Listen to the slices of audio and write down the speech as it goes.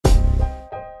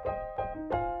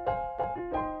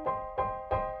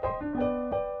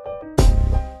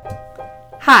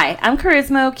Hi, I'm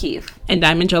Charisma O'Keefe. And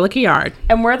I'm Angelica Yard.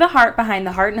 And we're the heart behind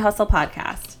the Heart and Hustle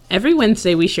podcast. Every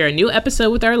Wednesday, we share a new episode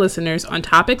with our listeners on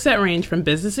topics that range from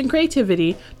business and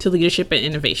creativity to leadership and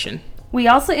innovation. We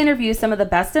also interview some of the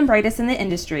best and brightest in the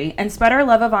industry and spread our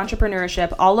love of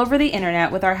entrepreneurship all over the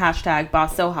internet with our hashtag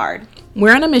 #BossSoHard.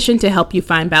 We're on a mission to help you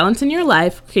find balance in your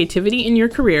life, creativity in your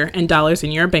career, and dollars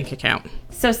in your bank account.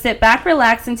 So sit back,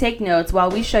 relax, and take notes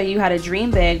while we show you how to dream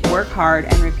big, work hard,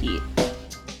 and repeat.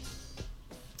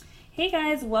 Hey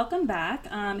guys, welcome back.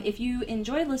 If you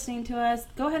enjoyed listening to us,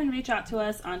 go ahead and reach out to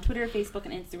us on Twitter, Facebook,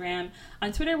 and Instagram.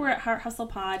 On Twitter, we're at Heart Hustle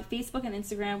Pod. Facebook and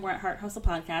Instagram, we're at Heart Hustle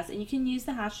Podcast. And you can use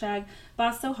the hashtag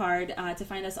 #BossSoHard to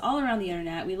find us all around the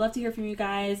internet. We love to hear from you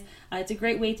guys. It's a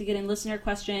great way to get in listener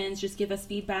questions. Just give us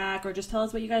feedback or just tell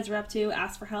us what you guys are up to.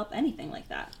 Ask for help, anything like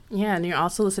that. Yeah, and you're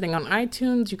also listening on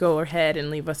iTunes. You go ahead and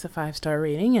leave us a 5-star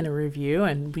rating and a review,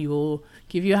 and we will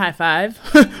give you a high five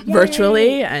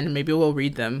virtually, and maybe we'll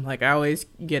read them. Like, I always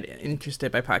get interested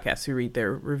by podcasts who read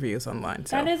their reviews online.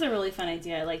 So that is a really fun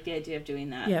idea. I like the idea of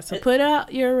doing that. Yeah, so put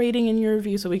out your rating and your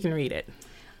review so we can read it.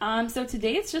 So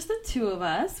today it's just the two of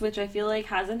us, which I feel like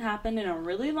hasn't happened in a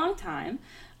really long time.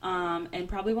 And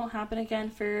probably won't happen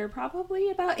again for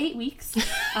probably about 8 weeks.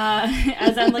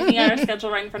 As I'm looking at our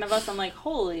schedule right in front of us, I'm like,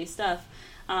 holy stuff.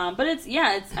 But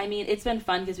it's been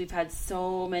fun because we've had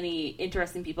so many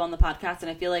interesting people on the podcast, and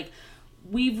I feel like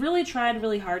we've really tried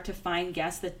really hard to find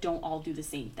guests that don't all do the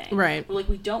same thing. Right. We're like,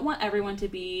 we don't want everyone to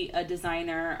be a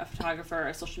designer, a photographer,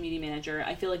 a social media manager.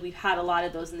 I feel like we've had a lot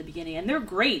of those in the beginning, and they're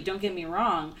great, don't get me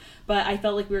wrong, but I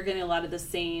felt like we were getting a lot of the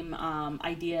same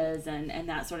ideas and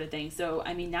that sort of thing. So,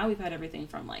 I mean, now we've had everything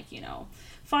from, like, you know,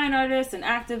 fine artists and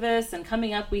activists, and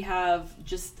coming up we have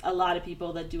just a lot of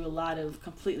people that do a lot of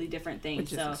completely different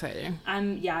things. Which is exciting.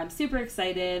 I'm super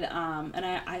excited, and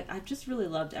I've just really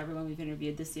loved everyone we've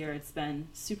interviewed this year. It's been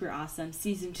super awesome.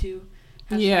 Season 2.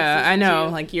 Yeah, I know.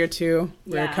 2. Like, year 2,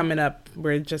 we're coming up.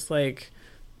 We're just like,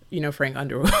 you know, Frank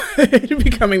Underwood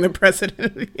becoming the president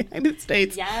of the United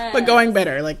States. Yes. But going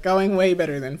better, like going way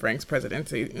better than Frank's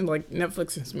presidency. Like,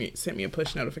 Netflix sent me a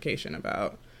push notification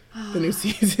about the new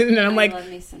season, and I'm like,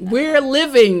 we're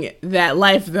living that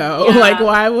life though. Yeah. Like,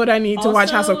 why would I need to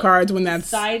watch House of Cards when that's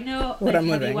side note, what I'm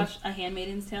living? Have you watched A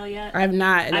Handmaid's Tale yet? I have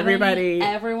not, and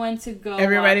everyone to go.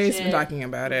 Everybody's watch been talking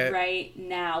about it right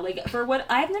now. Like, for what,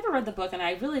 I've never read the book, and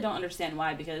I really don't understand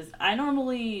why, because I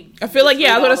normally feel like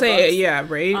I was gonna say yeah,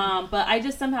 right. But I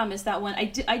just somehow missed that one.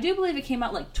 I do believe it came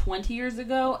out like 20 years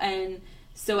ago, and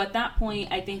so at that point,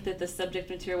 I think that the subject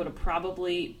material would have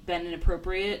probably been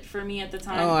inappropriate for me at the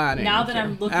time. Oh, I didn't now that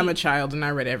care. I'm a child and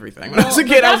I read everything. When I was a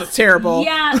kid, I was terrible.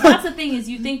 Yeah, that's the thing, is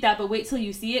you think that, but wait till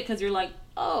you see it, because you're like,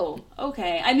 oh,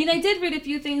 okay. I mean, I did read a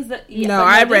few things that... Yeah,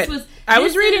 I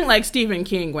was reading, like, Stephen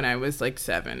King when I was, like,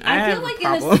 7. I feel like,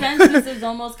 in a sense, this is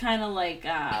almost kind of, like,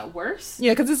 worse.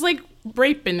 Yeah, because it's, like,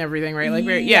 rape and everything, right? Like,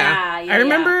 I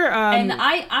remember... and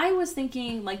I was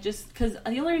thinking, like, just... Because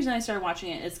the only reason I started watching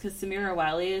it is because Samira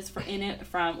Wiley is in it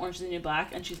from Orange is the New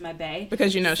Black, and she's my bae.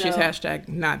 Because, you know, she's hashtag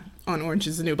not on Orange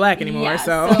is the New Black anymore,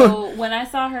 so when I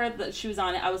saw her, that she was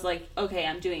on it, I was like, okay,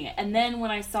 I'm doing it. And then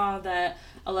when I saw that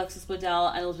Alexis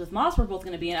Bledel and Elizabeth Moss were both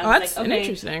going to be in it, I was like, okay,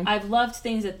 interesting. I've loved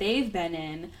things that they've been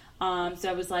in, so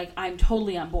I was like, I'm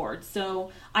totally on board.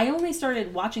 So I only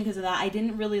started watching because of that. I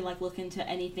didn't really, like, look into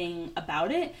anything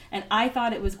about it, and I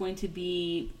thought it was going to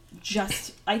be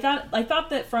just, I thought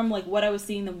that from, like, what I was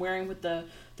seeing them wearing with the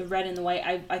red and the white,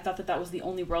 I thought that was the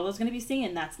only world I was going to be seeing,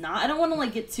 and that's not. I don't want to,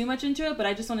 like, get too much into it, but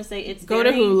I just want to say it's go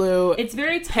to Hulu. It's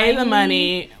very timely. Pay the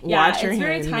money. Watch your Handmaid's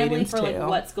Tale. It's very timely for, like, Tale.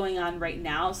 what's going on right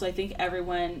now. So I think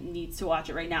everyone needs to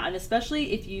watch it right now, and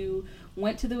especially if you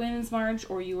went to the Women's March,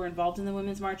 or you were involved in the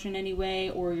Women's March in any way,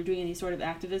 or you're doing any sort of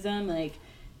activism, like,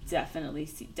 definitely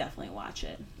watch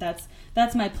it.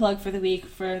 That's my plug for the week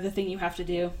for the thing you have to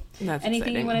do. That's anything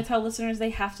exciting. You want to tell listeners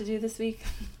they have to do this week?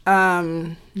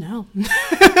 No.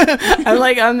 I'm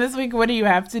like, this week, what do you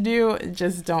have to do?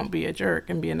 Just don't be a jerk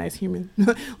and be a nice human.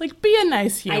 Like, be a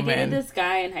nice human. I dated this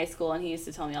guy in high school, and he used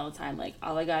to tell me all the time, like,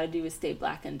 all I gotta do is stay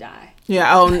black and die. Yeah,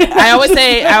 I always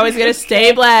say, I always gotta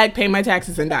stay black, pay my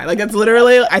taxes, and die. Like, that's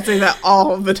literally, I say that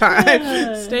all the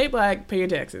time. Stay black, pay your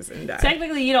taxes, and die.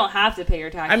 Technically, you don't have to pay your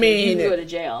taxes. I mean, you can go to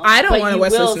jail. I don't want to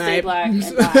Wesley Snipes. Stay black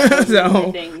and die.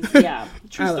 So, things. Yeah,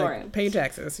 true story. Like, pay your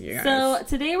taxes, you guys. So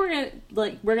today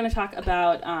we're gonna talk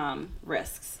about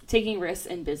risks, taking risks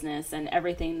in business, and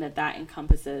everything that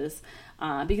encompasses.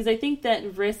 Because I think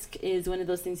that risk is one of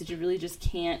those things that you really just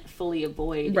can't fully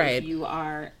avoid if you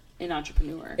are an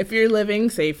entrepreneur. If you're living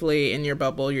safely in your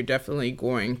bubble, you're definitely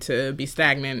going to be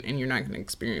stagnant and you're not going to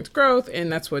experience growth.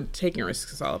 And that's what taking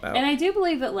risks is all about. And I do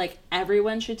believe that, like,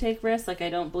 everyone should take risks. Like, I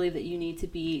don't believe that you need to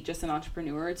be just an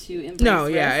entrepreneur to embrace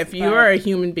risk. Yeah. If you are a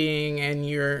human being and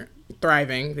you're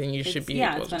thriving, then you should be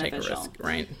able to take a beneficial. risk,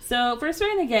 right? So first we're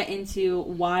going to get into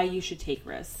why you should take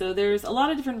risks. So there's a lot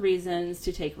of different reasons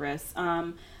to take risks.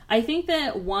 I think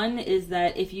that one is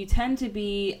that if you tend to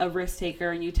be a risk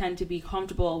taker and you tend to be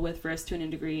comfortable with risk to a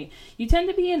degree, you tend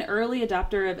to be an early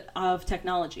adopter of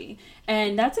technology.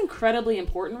 And that's incredibly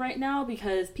important right now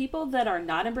because people that are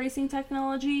not embracing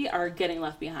technology are getting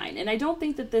left behind. And I don't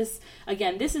think that this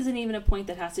isn't even a point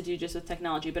that has to do just with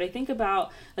technology, but I think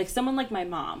about like someone like my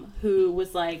mom who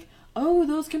was like, oh,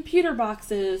 those computer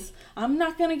boxes, I'm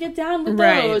not going to get down with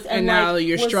those. And now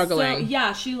you're struggling.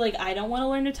 She like, I don't want to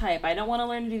learn to type. I don't want to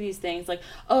learn to do these things. Like,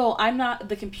 oh, I'm not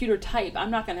the computer type.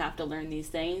 I'm not going to have to learn these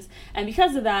things. And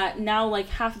because of that, now like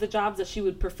half of the jobs that she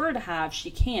would prefer to have, she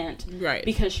can't. Right.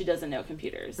 Because she doesn't know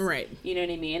computers. Right. You know what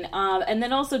I mean? And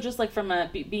then also just like from a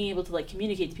being able to like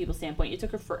communicate to people's standpoint, it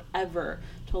took her forever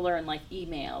to learn like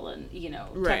email and,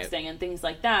 texting and things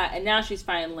like that. And now she's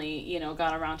finally,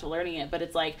 got around to learning it. But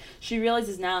it's like, she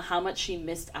realizes now how much she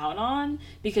missed out on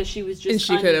because she was just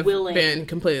unwilling. And she could have been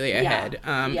completely ahead.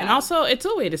 And also, it's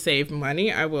a way to save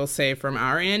money. I will say from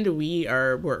our end,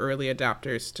 we're early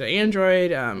adopters to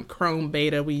Android. Chrome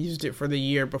beta, we used it for the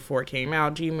year before it came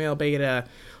out. Gmail beta,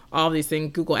 all these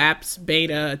things. Google Apps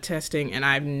beta testing, and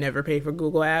I've never paid for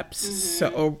Google Apps.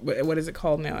 So, what is it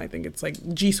called now? I think it's like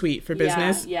G Suite for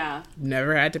business. Yeah.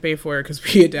 Never had to pay for it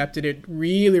because we adapted it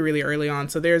really, really early on.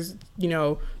 So there's,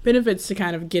 benefits to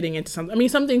kind of getting into something. I mean,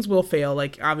 some things will fail.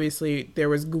 Like, obviously, there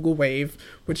was Google Wave,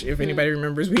 which if anybody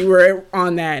remembers, we were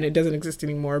on that and it doesn't exist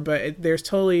anymore. But there's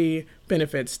totally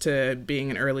benefits to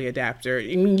being an early adapter.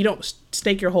 I mean, you don't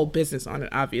stake your whole business on it,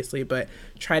 obviously, but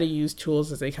try to use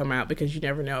tools as they come out because you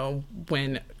never know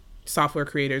when software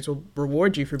creators will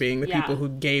reward you for being the people who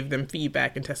gave them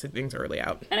feedback and tested things early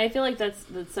out. And I feel like that's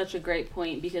such a great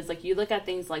point because like you look at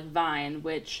things like Vine,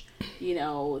 which,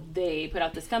 they put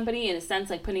out this company in a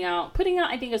sense, like putting out,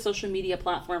 I think a social media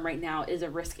platform right now is a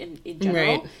risk in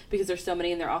general because there's so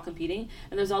many and they're all competing.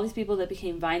 And there's all these people that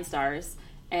became Vine stars.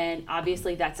 And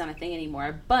obviously that's not a thing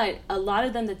anymore. But a lot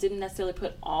of them that didn't necessarily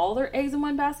put all their eggs in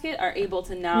one basket are able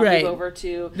to now move over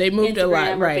to they moved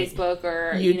Instagram a lot, or Facebook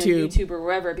or YouTube or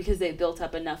wherever because they built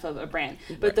up enough of a brand.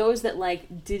 But those that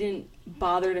like didn't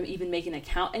bother to even make an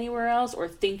account anywhere else or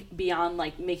think beyond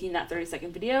like making that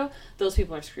 30-second video, those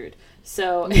people are screwed.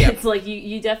 So it's like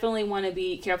you definitely want to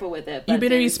be careful with it. But you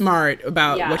better be smart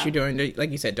about what you're doing.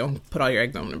 Like you said, don't put all your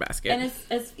eggs in one basket. And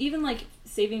it's even like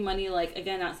saving money, like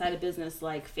again outside of business,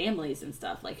 like families and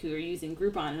stuff like who are using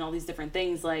Groupon and all these different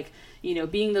things, like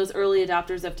being those early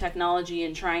adopters of technology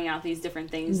and trying out these different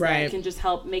things that can just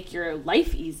help make your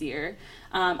life easier.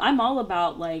 I'm all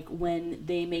about like when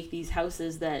they make these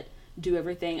houses that do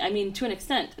everything. I mean, to an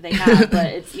extent they have, but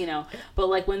it's but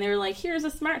like when they're like, here's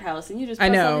a smart house, and you just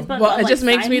press all these buttons. Well, it just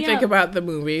makes me think about the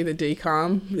movie, the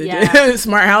DCOM,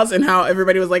 Smart House, and how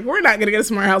everybody was like, we're not gonna get a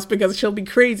smart house because she'll be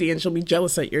crazy and she'll be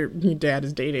jealous that your dad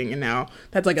is dating, and now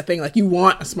that's like a thing. Like you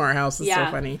want a smart house. It's so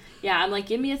funny. Yeah, I'm like,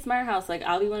 give me a smart house. Like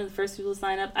I'll be one of the first people to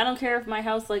sign up. I don't care if my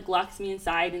house like locks me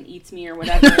inside and eats me or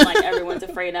whatever. Like everyone's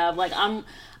afraid of. Like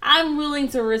I'm willing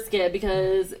to risk it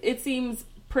because it seems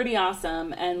pretty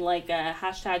awesome and like a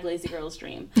hashtag lazy girl's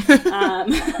dream.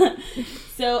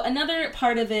 So another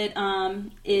part of it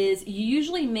is you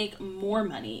usually make more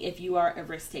money if you are a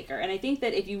risk taker. And I think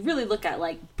that if you really look at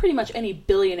like pretty much any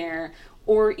billionaire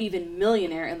or even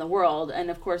millionaire in the world, and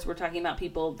of course we're talking about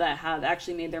people that have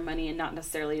actually made their money and not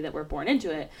necessarily that were born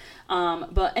into it,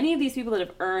 but any of these people that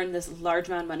have earned this large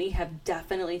amount of money have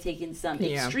definitely taken some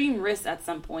extreme risks at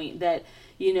some point that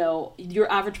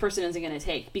your average person isn't going to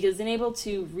take, because in able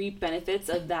to reap benefits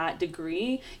of that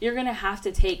degree, you're going to have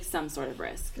to take some sort of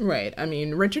risk. Right. I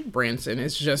mean, Richard Branson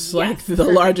is just like the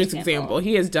largest example.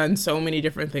 He has done so many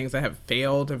different things that have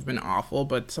failed, have been awful,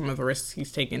 but some of the risks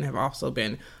he's taken have also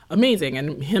been amazing.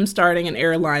 And him starting an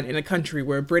airline in a country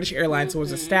where British Airlines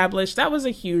was established, that was a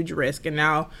huge risk. And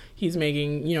now he's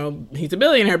making, he's a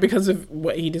billionaire because of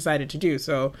what he decided to do.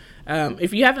 So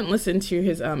if you haven't listened to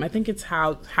his, I think it's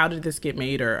How Did This Get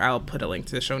Made? Or I'll put a link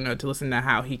to the show note to listen to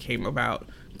how he came about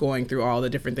going through all the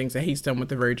different things that he's done with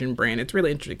the Virgin brand. It's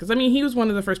really interesting because, I mean, he was one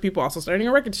of the first people also starting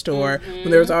a record store when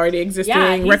there was already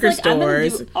existing record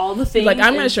stores. I'm do all the things. Like,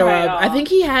 I'm going to show up. I think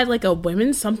he had like a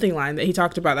women's something line that he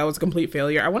talked about that was a complete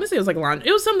failure. I want to say it was like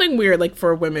it was something weird like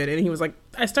for women, and he was like,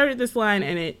 I started this line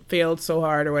and it failed so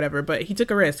hard or whatever, but he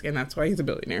took a risk and that's why he's a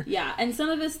billionaire. Yeah, and some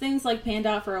of his things like panned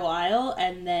out for a while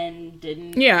and then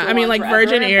didn't. Yeah, I mean, like forever,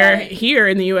 Virgin Air here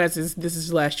in the U.S. this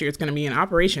is last year. It's going to be in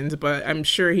operations, but I'm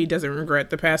sure he doesn't regret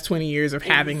the past 20 years of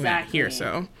having that here.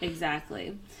 So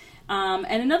exactly. And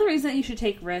another reason that you should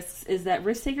take risks is that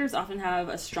risk takers often have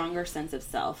a stronger sense of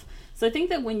self. So I think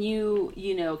that when you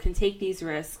can take these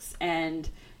risks and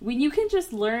when you can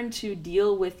just learn to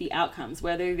deal with the outcomes,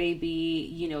 whether they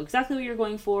be, exactly what you're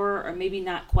going for or maybe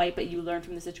not quite, but you learn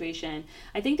from the situation,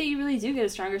 I think that you really do get a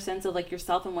stronger sense of like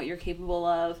yourself and what you're capable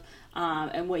of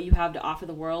and what you have to offer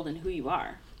the world and who you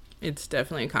are. It's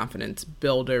definitely a confidence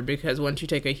builder because once you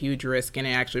take a huge risk and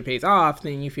it actually pays off,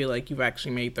 then you feel like you've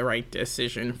actually made the right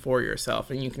decision for yourself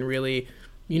and you can really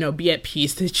be at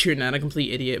peace that you're not a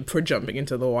complete idiot for jumping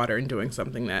into the water and doing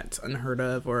something that's unheard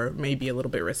of or maybe a little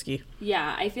bit risky.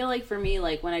 Yeah, I feel like for me,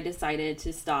 like when I decided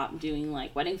to stop doing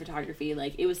like wedding photography,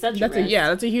 like it was such a risk.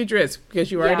 That's a huge risk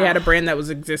because you already had a brand that was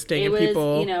existing and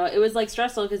people... it was like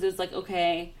stressful because it was like,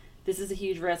 okay, this is a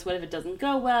huge risk. What if it doesn't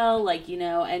go well? Like,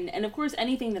 and of course,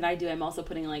 anything that I do, I'm also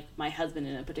putting like my husband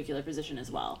in a particular position as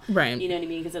well. Right. You know what I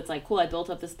mean? Because it's like, cool, I built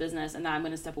up this business and now I'm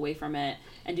going to step away from it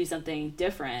and do something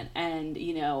different. And,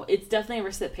 it's definitely a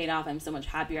risk that paid off. I'm so much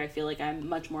happier. I feel like I'm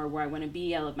much more where I want to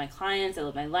be. I love my clients. I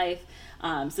love my life.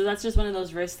 So that's just one of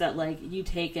those risks that like you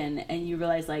take and you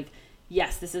realize like,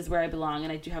 yes, this is where I belong,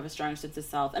 and I do have a strong sense of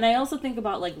self. And I also think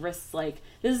about, like, risks, like,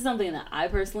 this is something that I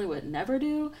personally would never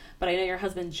do, but I know your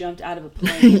husband jumped out of a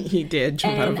plane. He did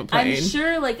jump out of a plane. I'm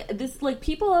sure, like, this, like,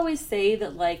 people always say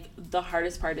that, like, the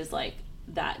hardest part is, like,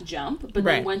 that jump, but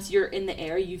then once you're in the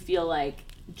air, you feel, like,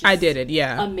 just I did it,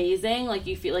 yeah. amazing. Like,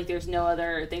 you feel like there's no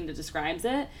other thing that describes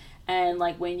it. And,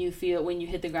 like, when you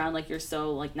hit the ground, like, you're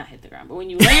so, like, not hit the ground, but when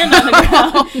you land on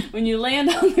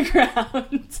the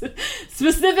ground,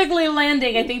 specifically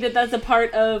landing, I think that that's a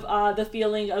part of the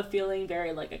feeling of feeling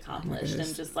very, like, accomplished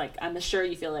and just, like, I'm sure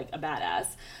you feel like a badass.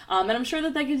 And I'm sure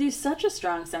that gives you such a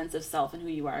strong sense of self and who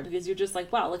you are because you're just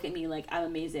like, wow, look at me, like, I'm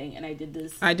amazing, and I did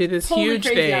this totally huge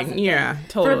thing. Yeah,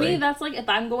 totally. For me, that's, like, if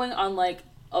I'm going on, like,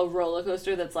 a roller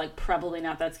coaster that's like probably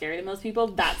not that scary to most people,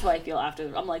 that's how I feel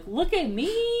after. I'm like, look at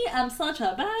me, I'm such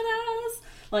a badass.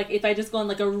 Like if I just go on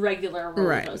like a regular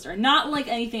roller coaster, not like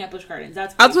anything at Busch Gardens.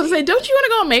 That's crazy. I was going to say, don't you want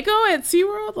to go Mako at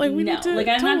SeaWorld? Like we need to like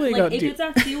I'm totally not, like, if it's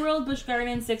at SeaWorld, Busch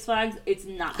Gardens, Six Flags, it's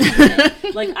not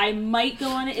happening. Like I might go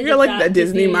on it if you're like the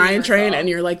Disney mine train and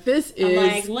you're like, this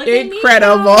is like,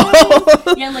 incredible.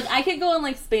 Yeah, like I could go on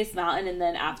like Space Mountain and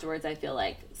then afterwards I feel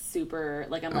like super,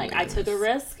 like I'm like, I took a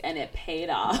risk and it paid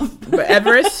off. But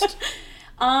Everest?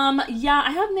 Yeah,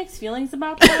 I have mixed feelings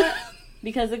about that.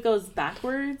 Because it goes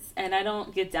backwards, and I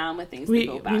don't get down with things that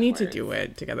go backwards. We need to do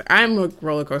it together. I'm a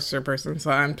roller coaster person, so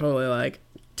I'm totally like,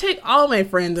 take all my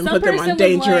friends and put them on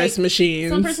dangerous machines.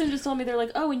 Some person just told me, they're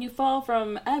like, oh, when you fall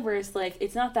from Everest, like,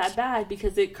 it's not that bad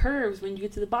because it curves when you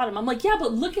get to the bottom. I'm like, yeah,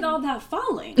 but look at all that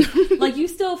falling. Like, you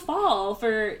still fall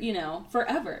for,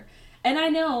 forever. And I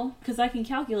know, because I can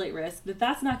calculate risk, that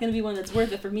that's not going to be one that's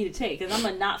worth it for me to take, because I'm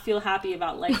going to not feel happy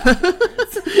about life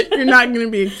afterwards. You're not going to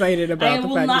be excited about the fact that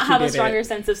you did it. I will not have a stronger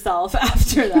sense of self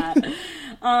after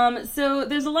that. So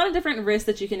there's a lot of different risks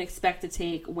that you can expect to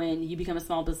take when you become a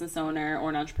small business owner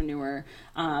or an entrepreneur.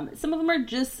 Some of them are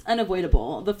just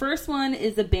unavoidable. The first one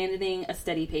is abandoning a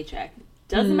steady paycheck.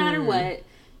 Doesn't matter what.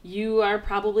 You are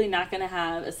probably not going to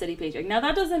have a steady paycheck. Now,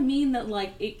 that doesn't mean that,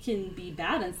 like, it can be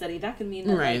bad and steady. That could mean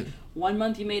that, like, 1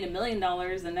 month you made $1 million,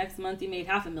 the next month you made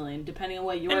 $500,000, depending on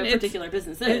what your particular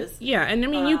business is. Yeah, and I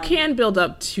mean, you can build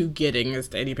up to getting a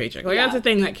steady paycheck. Like, that's a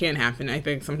thing that can happen. I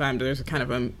think sometimes there's kind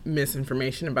of a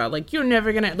misinformation about, like, you're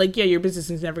never going to, like, your business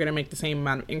is never going to make the same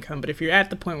amount of income. But if you're at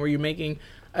the point where you're making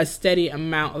a steady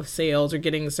amount of sales or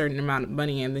getting a certain amount of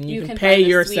money in, then you can pay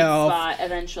yourself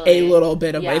a little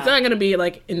bit of money. It's not going to be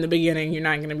like in the beginning, you're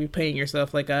not going to be paying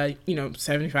yourself like a,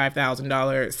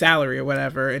 $75,000 salary or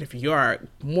whatever. And if you are,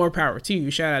 more power to you,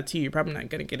 shout out to you. You're probably not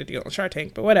going to get a deal on Shark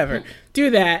Tank, but whatever. Do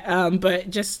that. But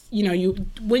just,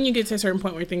 when you get to a certain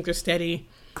point where things are steady,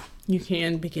 you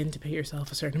can begin to pay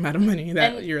yourself a certain amount of money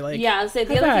that you're like, yeah. So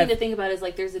the other thing to think about is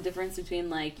like there's a difference between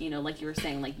like like you were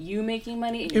saying, like you making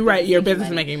money and your business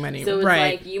making money. So it's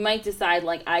like you might decide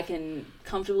like I can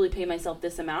comfortably pay myself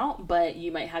this amount, but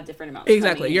you might have different amounts.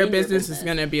 Exactly. Your business is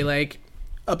gonna be like,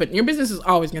 your business is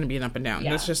always going to be an up and down.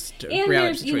 That's just a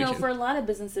reality situation. You know, for a lot of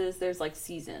businesses, there's like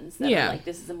seasons that are like,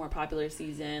 this is a more popular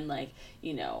season. Like,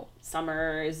 you know,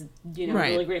 summer is, you know,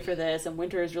 really great for this, and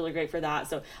winter is really great for that.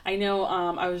 So I know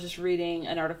I was just reading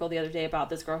an article the other day about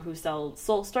this girl who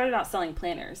started out selling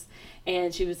planners,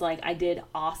 and she was like, I did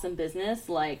awesome business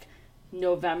like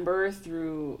November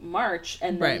through March,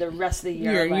 and then the rest of the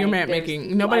year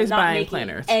nobody's buying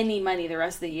planners any money the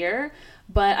rest of the year.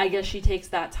 But I guess she takes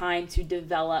that time to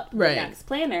develop the next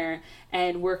planner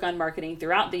and work on marketing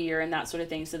throughout the year and that sort of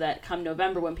thing, so that come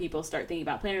November, when people start thinking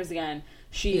about planners again,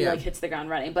 she like hits the ground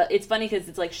running. But it's funny because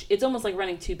it's like it's almost like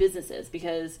running two businesses,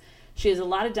 because she has a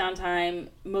lot of downtime,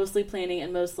 mostly planning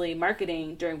and mostly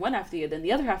marketing during one half of the year. Then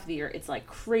the other half of the year, it's like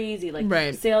crazy,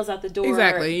 like sales out the door.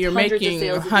 Exactly. You're making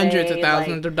hundreds of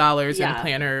thousands of dollars in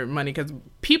planner money, because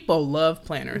people love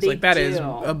planners. Like, that is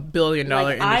 $1 billion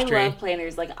industry. I love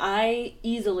planners. Like, I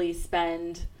easily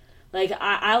spend... Like,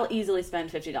 I'll easily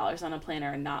spend $50 on a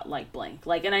planner and not, like, blink.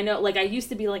 Like, and I know, like, I used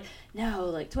to be like, no,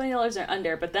 like, $20 or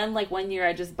under. But then, like, one year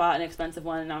I just bought an expensive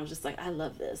one, and I was just like, I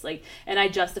love this. Like, and I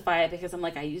justify it because I'm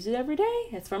like, I use it every day.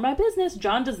 It's for my business.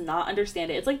 John does not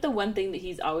understand it. It's, like, the one thing that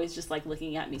he's always just, like,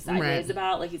 looking at me sideways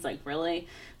about. Like, he's like, really?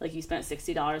 Like, you spent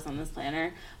 $60 on this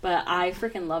planner? But I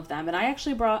freaking love them. And I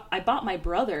actually bought my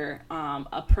brother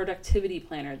a productivity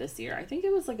planner this year. I think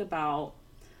it was, like, about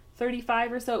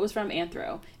 35 or so. It was from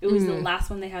Anthro. It was the last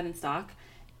one they had in stock,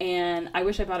 and I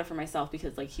wish I bought it for myself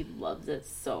because like he loves it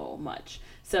so much.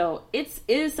 So it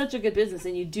is such a good business,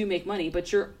 and you do make money,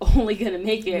 but you're only going to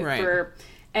make it for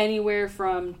anywhere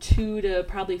from 2 to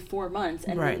probably 4 months,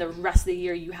 and then the rest of the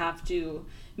year you have to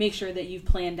make sure that you've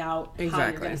planned out how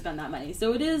you're going to spend that money.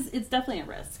 So it's definitely a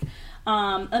risk.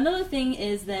 Another thing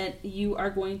is that you are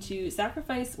going to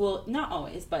sacrifice, well, not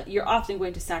always, but you're often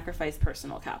going to sacrifice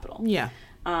personal capital. Yeah.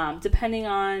 Depending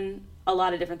on a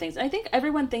lot of different things. I think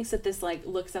everyone thinks that this like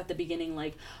looks at the beginning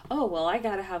like, oh, well, I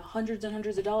got to have hundreds and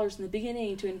hundreds of dollars in the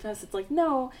beginning to invest. It's like,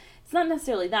 no, it's not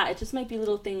necessarily that. It just might be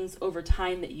little things over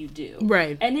time that you do.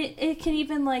 Right. And it can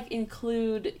even like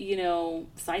include, you know,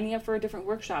 signing up for a different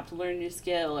workshop to learn a new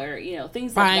skill, or, you know,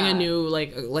 things like that. Buying a new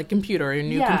like computer, or a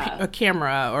new a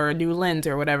camera, or a new lens,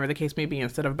 or whatever the case may be,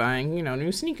 instead of buying, you know,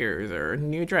 new sneakers or a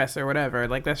new dress or whatever.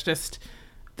 Like, that's just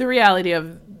the reality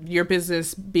of your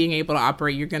business being able to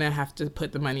operate. You're going to have to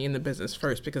put the money in the business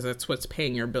first, because that's what's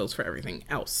paying your bills for everything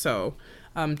else. So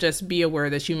just be aware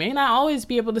that you may not always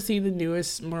be able to see the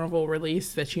newest Marvel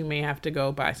release, that you may have to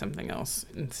go buy something else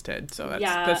instead. So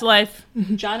that's life.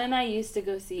 John and I used to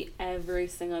go see every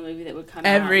single movie that would come out.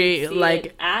 Every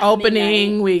like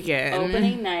opening weekend.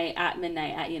 Opening night at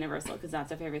midnight at Universal, because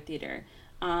that's our favorite theater.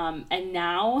 And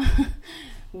now...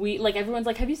 we like everyone's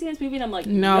like, have you seen this movie? And I'm like,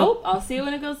 nope, I'll see it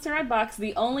when it goes to Redbox.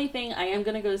 The only thing I am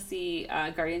gonna go see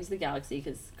Guardians of the Galaxy,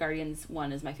 because Guardians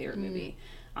 1 is my favorite movie.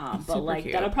 But like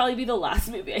cute. That'll probably be the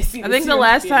last movie I see. I think the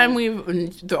last time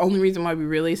the only reason why we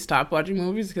really stopped watching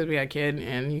movies is because we had a kid,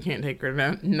 and you can't take her to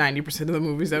 90% of the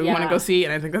movies that we want to go see.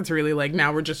 And I think that's really like,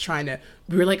 now we're just trying to.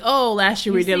 We were like, oh, last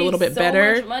year we did a little bit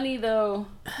better. So much money though.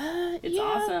 It's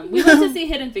awesome. We went to see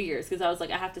Hidden Figures because I was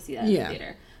like, I have to see that in the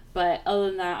theater. But other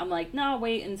than that, I'm like, no,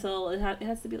 wait until it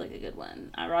has to be like a good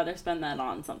one. I'd rather spend that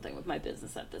on something with my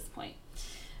business at this point.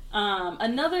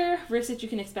 Another risk that you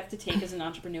can expect to take as an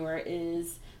entrepreneur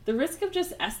is the risk of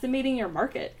just estimating your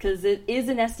market, because it is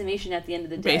an estimation at the end of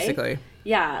the day. Basically.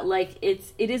 Yeah, like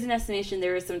it is an estimation.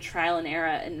 There is some trial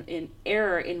and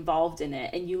error involved in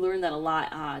it, and you learn that a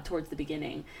lot towards the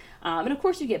beginning. And of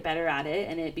course you get better at it,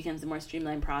 and it becomes a more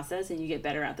streamlined process, and you get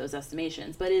better at those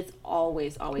estimations. But it's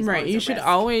always right. You should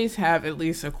always have at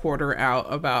least a quarter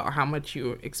out about how much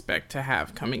you expect to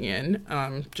have coming in,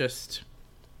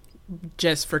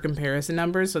 just for comparison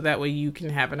numbers, so that way you can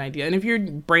have an idea. And if you're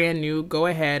brand new, go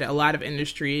ahead. A lot of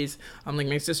industries, like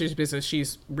my sister's business,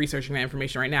 she's researching that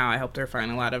information right now. I helped her find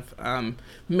a lot of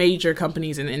major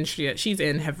companies in the industry that she's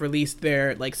in have released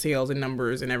their like sales and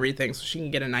numbers and everything, so she can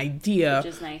get an idea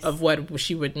of what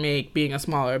she would make being a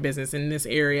smaller business in this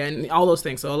area and all those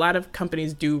things. So a lot of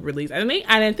companies do release, and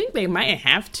I think they might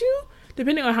have to,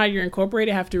 depending on how you're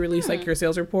incorporated, have to release like your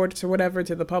sales reports or whatever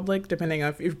to the public, depending on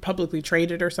if you're publicly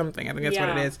traded or something. I think that's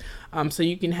what it is. So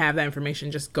you can have that information,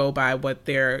 just go by what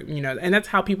they're, you know, and that's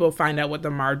how people find out what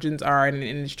the margins are in an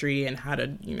industry and how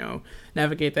to, you know,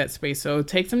 navigate that space. So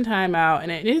take some time out,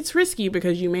 and it's risky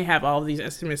because you may have all of these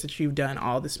estimates that you've done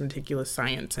all this meticulous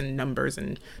science and numbers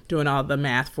and doing all the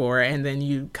math for, and then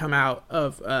you come out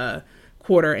of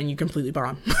quarter and you completely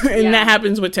bomb. And that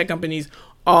happens with tech companies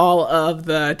all of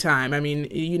the time. I mean,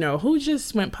 you know, who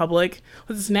just went public?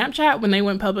 Was it Snapchat? When they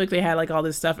went public, they had like all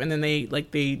this stuff, and then they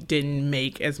didn't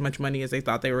make as much money as they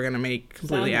thought they were going to make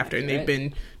completely after. And they've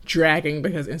been dragging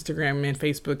because Instagram and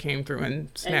Facebook came through and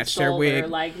snatched their wig.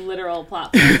 Like literal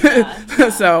platforms. Yeah.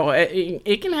 So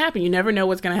it can happen. You never know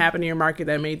what's going to happen in your market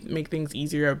that may make things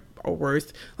easier or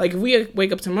worse. Like if we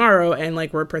wake up tomorrow and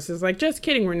like WordPress is like, just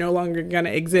kidding, we're no longer gonna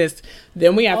exist,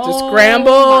 then we have to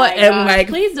scramble and God. like,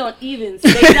 please don't even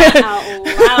say that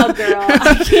out loud, girl.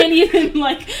 I can't even,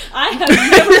 like, I have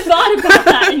never thought about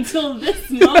that until this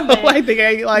moment. I think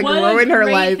I like ruined her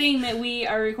life. What a great thing that we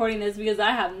are recording this, because I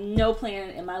have no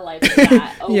plan in my life for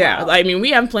that. Yeah, wow. I mean,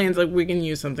 we have plans, like we can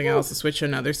use something else to switch to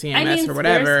another CMS or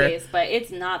whatever. Squarespace, but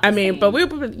it's not the same. But we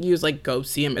would use like Go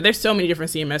CMS. There's so many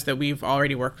different CMS that we've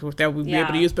already worked with that we'd be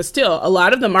able to use, but still a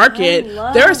lot of the market,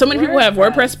 there are so many people who have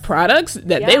WordPress products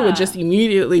that they would just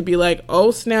immediately be like,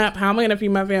 oh snap, how am I going to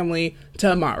feed my family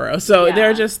tomorrow? So there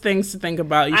are just things to think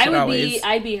about.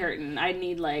 I'd be hurting. I'd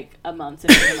need like a month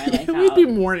to figure my life out. We'd be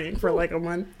mourning for like a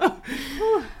month.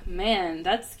 Man,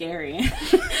 that's scary.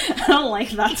 I don't like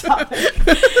that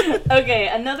topic. Okay,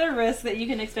 another risk that you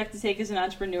can expect to take as an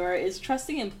entrepreneur is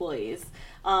trusting employees.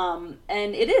 And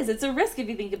it's a risk if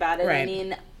you think about it. Right. I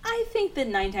mean, I think that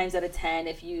 9 times out of 10,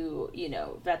 if you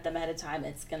vet them ahead of time,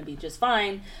 it's going to be just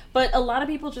fine. But a lot of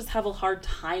people just have a hard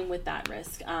time with that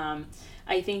risk.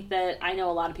 I think that I know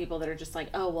a lot of people that are just like,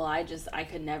 oh, well, I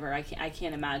could never, I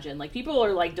can't imagine. Like, people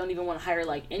are like, don't even want to hire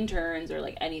like interns or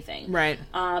like anything. Right.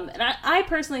 And I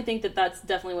personally think that that's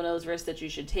definitely one of those risks that you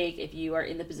should take if you are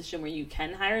in the position where you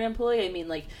can hire an employee. I mean,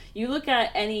 like, you look at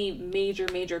any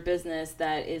major business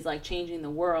that is like changing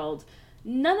the world,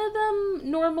 none of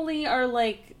them normally are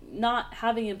like not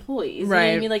having employees. Right. You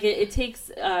know what I mean? Like it takes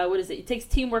it takes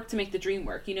teamwork to make the dream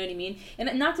work. You know what I mean?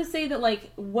 And not to say that like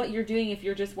what you're doing if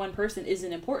you're just one person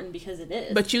isn't important, because it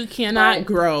is. But you cannot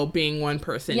grow being one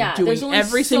person doing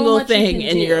every single thing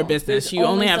in your business. You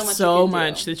only have so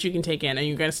much that you can take in, and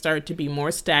you're going to start to be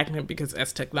more stagnant because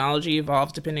as technology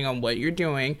evolves, depending on what you're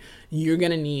doing, you're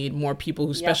going to need more people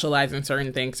who specialize in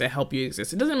certain things to help you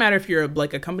exist. It doesn't matter if you're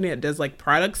like a company that does like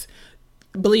products.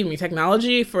 Believe me,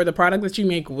 technology for the product that you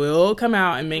make will come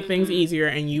out and make things easier,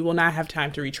 and you will not have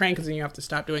time to retrain because then you have to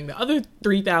stop doing the other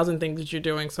 3,000 things that you're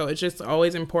doing. So it's just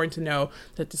always important to know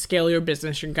that to scale your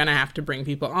business, you're going to have to bring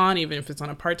people on, even if it's on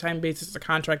a part-time basis, a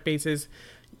contract basis.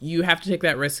 You have to take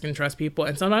that risk and trust people.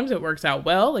 And sometimes it works out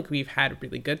well. Like, we've had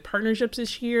really good partnerships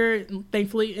this year.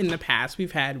 Thankfully, in the past,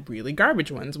 we've had really garbage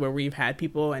ones where we've had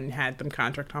people and had them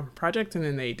contract on projects and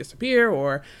then they disappear,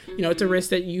 or, it's a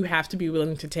risk that you have to be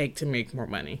willing to take to make more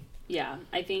money. Yeah,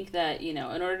 I think that, in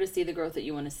order to see the growth that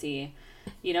you want to see,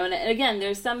 and again,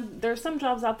 there's some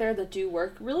jobs out there that do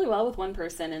work really well with one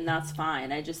person, and that's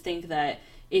fine. I just think that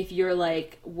if you're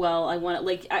like, well, I want to,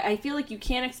 like, I feel like you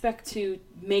can't expect to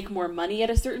make more money at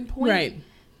a certain point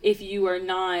if you are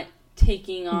not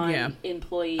taking on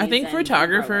employees. I think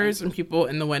photographers and people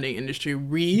in the wedding industry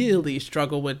really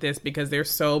struggle with this because there's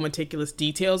so meticulous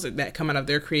details that come out of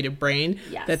their creative brain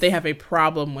that they have a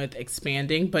problem with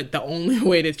expanding. But the only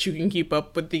way that you can keep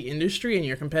up with the industry and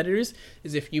your competitors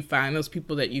is if you find those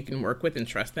people that you can work with and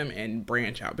trust them and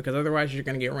branch out, because otherwise you're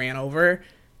going to get ran over.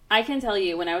 I can tell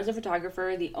you, when I was a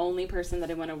photographer, the only person that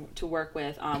I wanted to work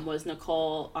with was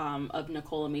Nicole of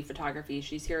Nicole and Me Photography.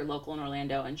 She's here local in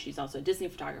Orlando, and she's also a Disney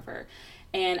photographer.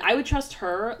 And I would trust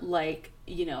her like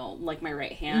my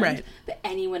right hand. Right. But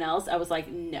anyone else, I was like,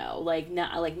 no,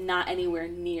 not anywhere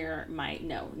near my,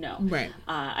 no. Right.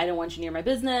 I don't want you near my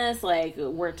business. Like,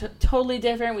 we're totally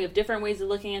different. We have different ways of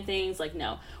looking at things. Like,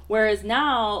 no. Whereas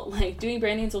now, like, doing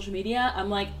branding and social media, I'm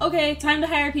like, okay, time to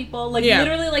hire people. Like,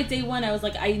 literally, like, day one, I was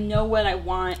like, I know what I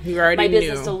want my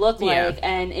business to look like.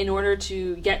 And in order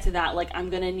to get to that, like, I'm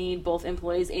going to need both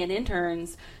employees and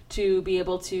interns to be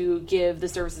able to give the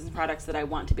services and products that I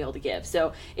want to be able to give.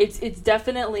 So it's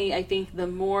definitely, I think, the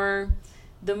more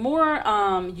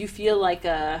you feel like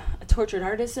a tortured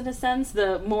artist in a sense,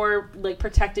 the more like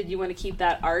protected you want to keep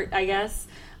that art, I guess.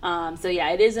 So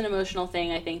yeah, it is an emotional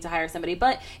thing, I think, to hire somebody,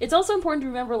 but it's also important to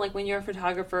remember, like, when you're a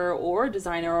photographer or a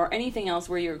designer or anything else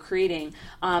where you're creating,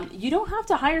 you don't have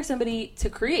to hire somebody to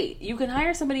create. You can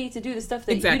hire somebody to do the stuff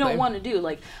that you don't want to do.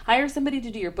 Like, hire somebody to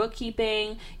do your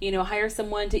bookkeeping, hire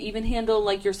someone to even handle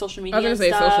like your social media. I was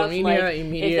gonna say social media, like,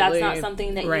 immediately. If that's not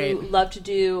something that you love to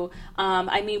do.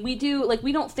 I mean, we do, like,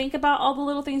 we don't think about all the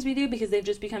little things we do because they've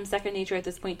just become second nature at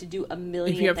this point to do a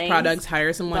million things. If you have products,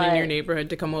 hire someone in your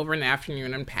neighborhood to come over in the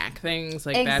afternoon and pack things.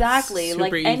 Like exactly. That's super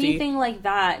like easy. Anything like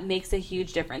that makes a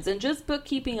huge difference. And just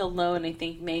bookkeeping alone, I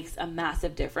think, makes a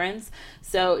massive difference.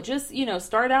 So just,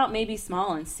 start out maybe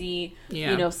small and see,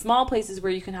 small places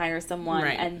where you can hire someone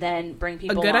and then bring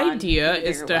people on. A good idea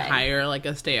is to way. hire like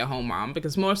a stay-at-home mom,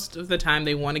 because most of the time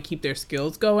they want to keep their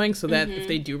skills going so that if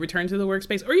they do return to the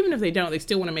workspace, or even if they don't, they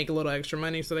still want to make a little extra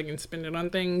money so they can spend it on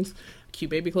things.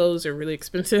 Cute baby clothes are really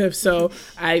expensive. So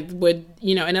I would,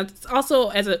 and it's also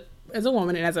as a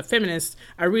woman and as a feminist,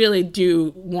 I really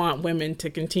do want women to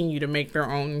continue to make their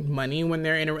own money when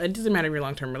they're it doesn't matter your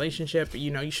long-term relationship,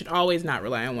 you should always not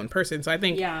rely on one person. So I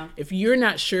think if you're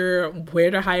not sure where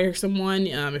to hire someone,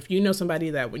 if you know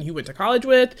somebody that when you went to college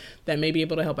with that may be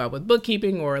able to help out with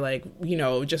bookkeeping or like,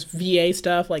 just VA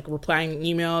stuff, like replying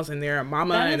emails, and they're a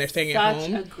mama and they're staying at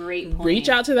home. That's a great point. Reach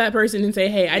out to that person and say,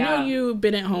 hey, I know you've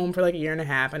been at home for like a year and a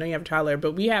half. I know you have a toddler,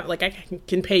 but we have like, I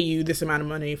can pay you this amount of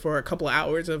money for a couple of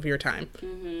hours of your time.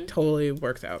 Totally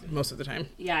works out most of the time.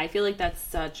 Yeah, I feel like that's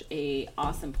such a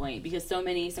awesome point, because so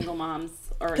many single moms,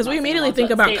 because we immediately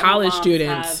think about college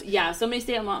students. So many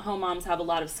stay-at-home moms have a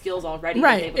lot of skills already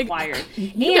that they've acquired.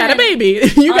 You got a baby.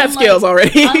 You got skills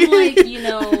already.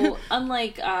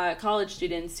 Unlike college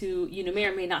students who may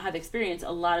or may not have experience,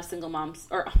 a lot of single moms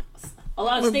or a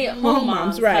lot of stay-at-home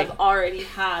moms have already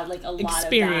had like a lot of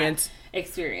that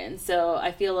experience. So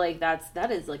I feel like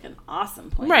that is like an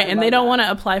awesome point. Right. And they don't want to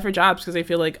apply for jobs because they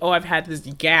feel like, I've had this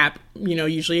gap,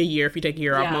 usually a year. If you take a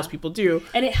year off, most people do.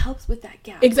 And it helps with that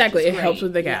gap. Exactly. It helps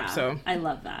with the gap. Yeah, so I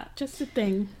love that. Just a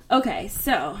thing. Okay.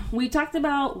 So we talked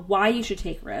about why you should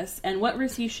take risks and what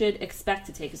risks you should expect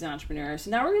to take as an entrepreneur.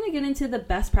 So now we're going to get into the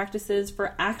best practices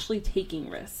for actually taking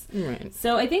risks. Right.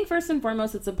 So I think first and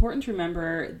foremost, it's important to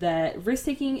remember that risk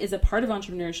taking is a part of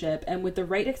entrepreneurship, and with the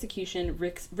right execution,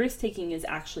 risk taking is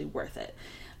actually worth it.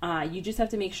 You just have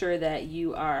to make sure that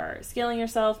you are scaling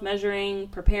yourself, measuring,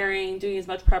 preparing, doing as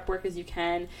much prep work as you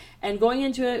can, and going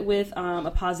into it with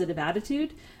a positive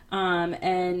attitude.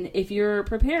 And if you're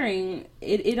preparing,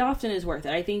 it often is worth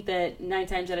it. I think that 9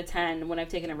 times out of 10, when I've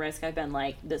taken a risk, I've been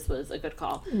like, this was a good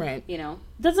call. Right.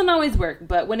 Doesn't always work,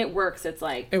 but when it works, it's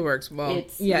like... It works well.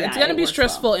 It's going to be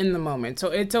stressful in the moment. So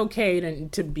it's okay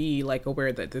to be like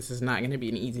aware that this is not going to be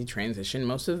an easy transition.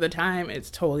 Most of the time, it's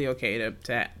totally okay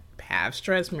to have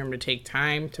stress. Remember to take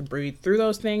time to breathe through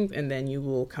those things, and then you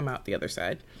will come out the other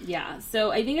side. Yeah.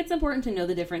 So I think it's important to know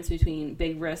the difference between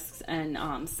big risks and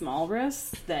small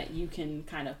risks that you can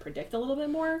kind of predict a little bit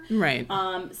more. Right.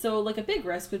 So like a big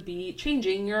risk would be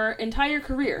changing your entire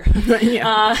career.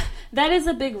 Yeah. That is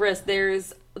a big risk.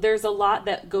 There's a lot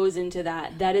that goes into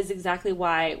that. That is exactly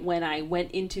why when I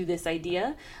went into this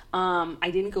idea, I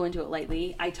didn't go into it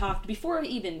lightly. I talked before I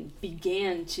even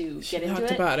began to get into it. I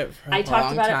talked about it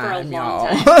for a long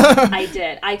time. I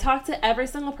did. I talked to every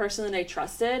single person that I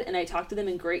trusted, and I talked to them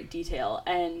in great detail.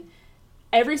 And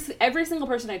every single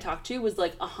person I talked to was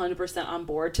like 100% on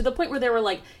board, to the point where they were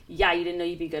like, yeah, you didn't know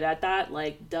you'd be good at that,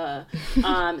 like duh.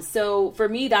 So for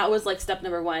me, that was like step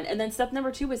number 1. And then step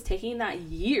number 2 was taking that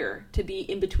year to be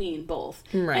in between both,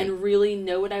 and really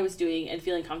know what I was doing and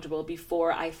feeling comfortable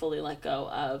before I fully let go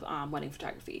of wedding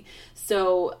photography.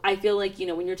 So I feel like,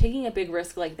 when you're taking a big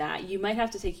risk like that, you might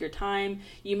have to take your time.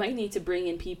 You might need to bring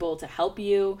in people to help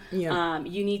you.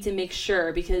 You need to make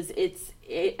sure, because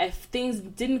if things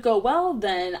didn't go well,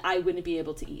 then I wouldn't be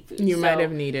able to eat food. You might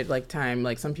have needed like time.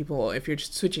 Like some people, if you're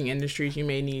just switching industries, you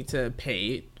may need to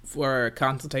pay for a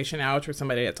consultation out with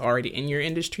somebody that's already in your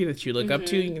industry that you look up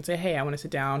to. You can say, hey, I want to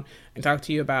sit down and talk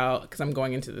to you about, because I'm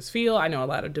going into this field. I know a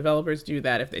lot of developers do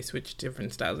that if they switch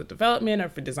different styles of development, or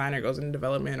if a designer goes into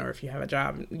development, or if you have a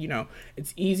job,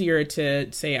 it's easier to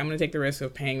say, I'm going to take the risk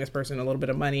of paying this person a little bit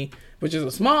of money, which is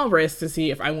a small risk, to see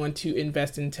if I want to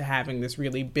invest into having this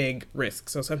really big risk.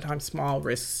 So sometimes small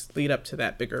risks lead up to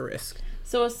that bigger risk.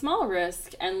 So a small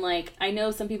risk, and like, I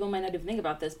know some people might not even think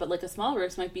about this, but like a small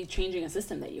risk might be changing a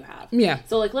system that you have. Yeah.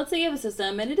 So like, let's say you have a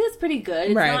system and it is pretty good.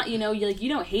 It's not, you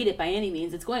don't hate it by any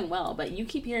means. It's going well, but you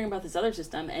keep hearing about this other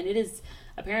system and it is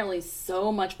apparently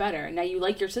so much better. Now you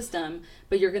like your system,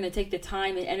 but you're going to take the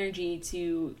time and energy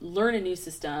to learn a new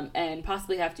system and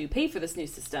possibly have to pay for this new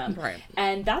system. Right.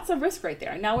 And that's a risk right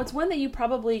there. Now it's one that you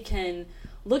probably can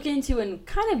look into and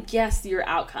kind of guess your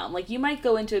outcome. Like, you might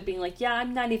go into it being like, yeah,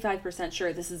 I'm 95%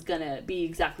 sure this is going to be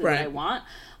exactly what I want.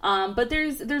 But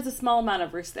there's a small amount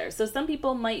of risk there. So some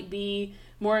people might be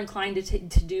more inclined to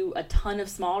do a ton of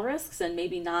small risks and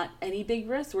maybe not any big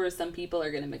risks, whereas some people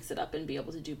are going to mix it up and be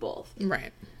able to do both.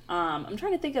 Right. I'm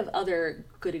trying to think of other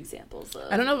good examples of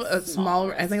I don't know, a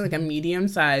small, I think like a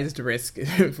medium-sized risk,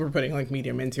 if we're putting like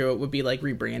medium into it, would be like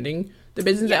rebranding the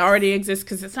business that already exists,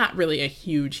 because it's not really a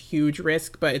huge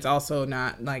risk, but it's also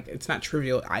not like, it's not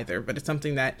trivial either, but it's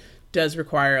something that does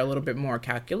require a little bit more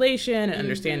calculation and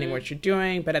understanding what you're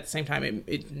doing. But at the same time,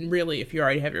 it really, if you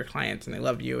already have your clients and they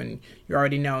love you and you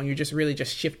already know, and you're just really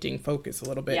just shifting focus a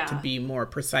little bit to be more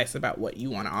precise about what you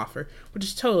want to offer, which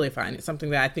is totally fine. It's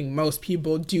something that I think most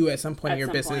people do at some point in your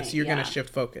business. You're going to shift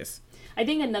focus. I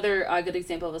think another good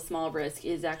example of a small risk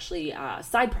is actually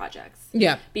side projects.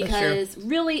 Yeah, because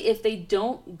really, if they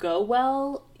don't go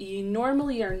well, you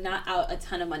normally are not out a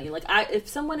ton of money. Like, if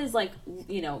someone is like,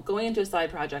 you know, going into a side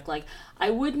project, like, I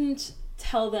wouldn't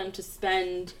tell them to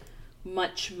spend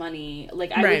much money.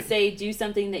 Like, I would say do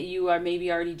something that you are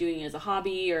maybe already doing as a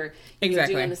hobby, or you're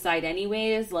doing on the side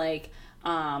anyways. Like,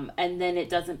 and then it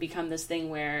doesn't become this thing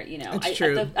where, you know,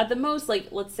 at the most, like,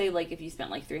 let's say, like, if you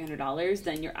spent like $300,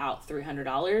 then you're out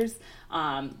 $300.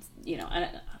 You know, and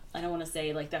I don't want to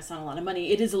say like that's not a lot of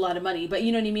money. It is a lot of money, but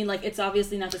you know what I mean? Like, it's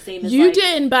obviously not the same as you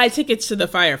didn't buy tickets to the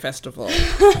Fire Festival.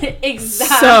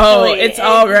 Exactly. So it's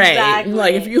all right.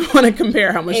 Like, if you want to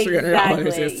compare how much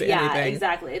 $300 is to anything.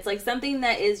 Exactly. It's like something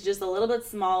that is just a little bit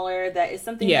smaller, that is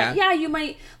something that, you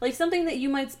might, like something that you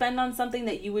might spend on something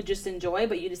that you would just enjoy,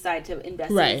 but you decide to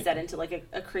invest instead into like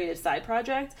a creative side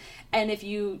project. And if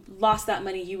you lost that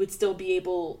money, you would still be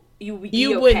able... You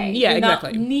would, you're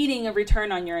not needing a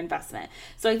return on your investment.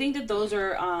 So I think that those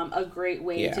are a great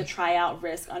way to try out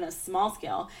risk on a small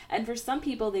scale. And for some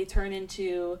people, they turn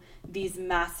into these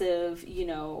massive, you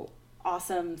know,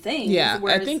 awesome things. Yeah,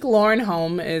 I think Lauren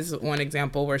Home is one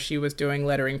example where she was doing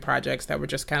lettering projects that were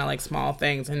just kind of like small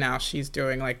things, and now she's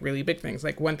doing like really big things.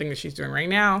 Like, one thing that she's doing right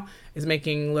now is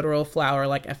making literal flour,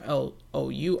 like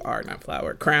FLOUR, not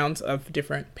flour, crowns of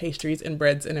different pastries and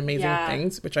breads and amazing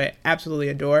things, which I absolutely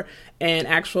adore. And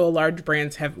actual large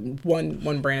brands have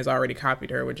one brand has already copied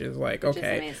her, which is like,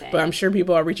 okay. But I'm sure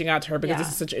people are reaching out to her because this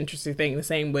is such an interesting thing. The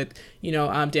same with, you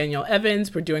know, Danielle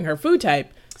Evans. We're doing her food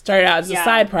type. Started out as a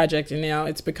side project, and now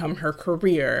it's become her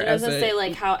career. I was going to say,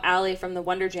 like, how Allie from the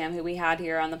Wonder Jam, who we had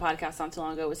here on the podcast not too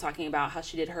long ago, was talking about how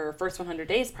she did her first 100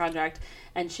 Days project,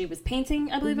 and she was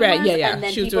painting, I believe it was. And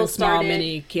then she was doing small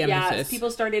mini canvases. People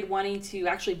started wanting to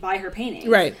actually buy her paintings.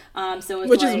 Right. So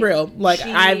which is real. Like,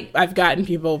 I've gotten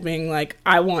people being like,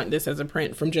 I want this as a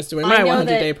print from just doing my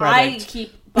 100-day project. I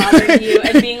keep bothering you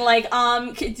and being like,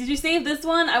 did you save this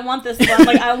one? I want this one.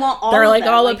 Like, I want all they're of like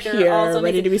them. All up here,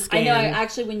 ready to be scanned. I know.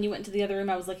 Actually, when you went to the other room,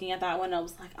 I was looking at that one. I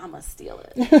was like, I'm gonna steal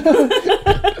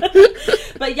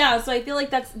it. But yeah, so I feel like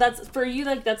that's for you.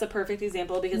 Like, that's a perfect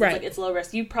example because it's like, it's low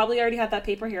risk. You probably already have that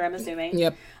paper here, I'm assuming.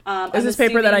 Yep. It's this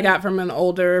paper that I got from an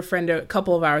older friend, a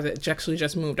couple of ours that actually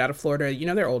just moved out of Florida. You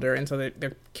know, they're older, and so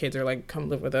their kids are like, come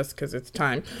live with us because it's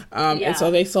time. And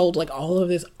so they sold like all of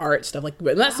this art stuff, like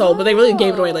not sold, but they really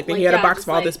gave it away. Like, he had a box of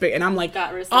all this big, and I'm like,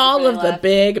 all of the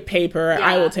big paper,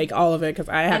 I will take all of it because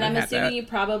I haven't had that. And I'm assuming you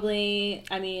probably,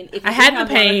 I mean, if you I had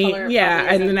the paint,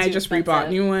 and then I just rebought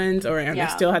new ones, and I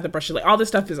still had the brushes. Like, all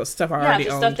this stuff is stuff I already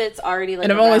own. Stuff that's already like,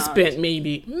 and I've only spent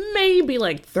maybe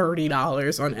like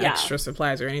 $30 on extra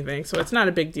supplies or anything, so it's not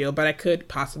a big deal. But I could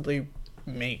possibly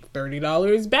make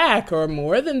 $30 back or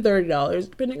more than $30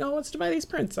 depending on what's to buy these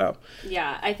prints. So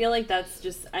yeah, I feel like that's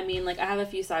just, I mean, like, I have a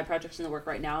few side projects in the work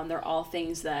right now, and they're all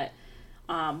things that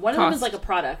one of them is like a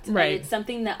product, right? It's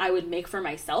something that I would make for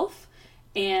myself,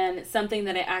 and something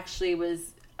that I actually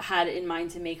had in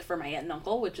mind to make for my aunt and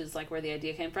uncle, which is like where the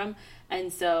idea came from.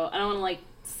 And so I don't want to like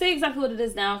say exactly what it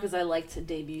is now because I like to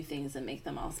debut things and make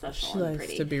them all special and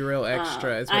pretty. To be real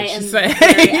extra is what I she's am saying.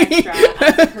 Very extra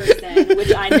as a person,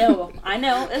 which I know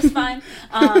it's fine.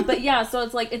 But yeah, so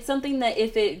it's like, it's something that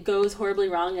if it goes horribly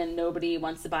wrong and nobody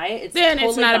wants to buy it, then totally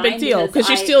it's not a big deal because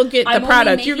you I, still get the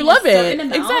product. You love it.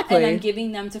 Exactly. And I'm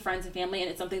giving them to friends and family, and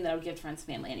it's something that I would give to friends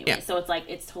and family anyway. Yeah. So it's like,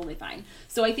 it's totally fine.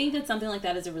 So I think that something like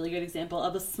that is a really good example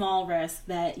of a small risk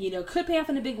that, you know, could pay off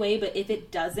in a big way, but if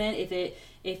it doesn't,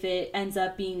 if it ends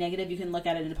up being negative, you can look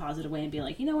at it in a positive way and be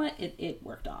like, you know what, it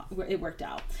worked out.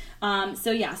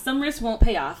 So yeah, some risks won't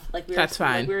pay off, like we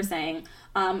were saying.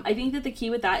 I think that the key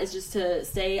with that is just to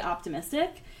stay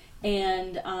optimistic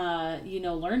and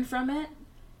learn from it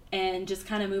and just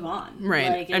kind of move on. Right.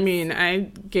 Like, I mean,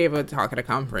 I gave a talk at a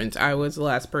conference. I was the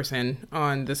last person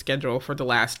on the schedule for the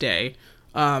last day.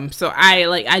 So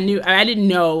I didn't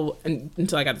know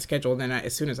until I got the schedule. And then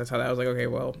as soon as I saw that, I was like, okay,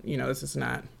 well, you know, this is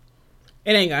not,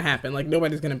 it ain't gonna happen. Like,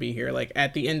 nobody's gonna be here. Like,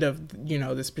 at the end of, you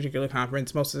know, this particular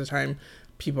conference, most of the time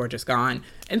people are just gone.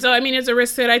 And so, I mean, it's a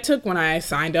risk that I took when I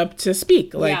signed up to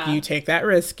speak. Like, you take that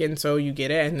risk, and so you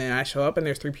get it, and then I show up, and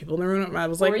there's 3 people in the room, and I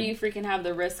was like... Or you freaking have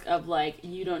the risk of, like,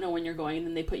 you don't know when you're going, and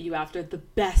then they put you after the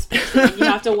best person, and you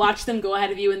have to watch them go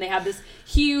ahead of you, and they have this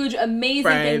huge,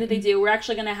 amazing thing that they do. We're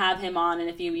actually going to have him on in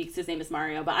a few weeks. His name is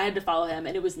Mario, but I had to follow him,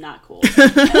 and it was not cool.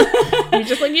 You're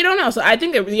just like, you don't know. So I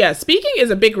think that, speaking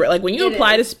is a big risk. Like, when you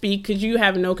apply to speak, because you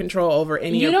have no control over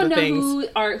any of the things. You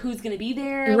don't know who's going to be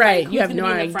there. Right. Like, you have no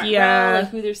idea. Row, like,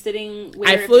 who they're sitting with.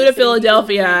 I flew to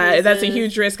Philadelphia. That's a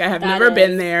huge risk. I have never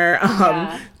been there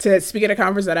to speak at a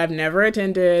conference that I've never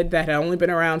attended, that had only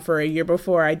been around for a year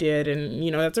before I did. And,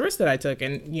 that's a risk that I took.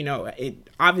 And, it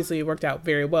obviously worked out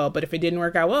very well. But if it didn't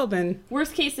work out well, then...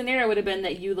 Worst case scenario would have been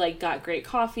that you, like, got great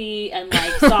coffee and,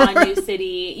 like, saw a new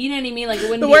city. You know what I mean? Like, it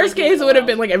wouldn't the be worst case would have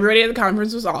been, like, everybody at the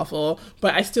conference was awful,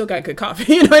 but I still got good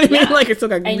coffee. You know what I mean? Like, I still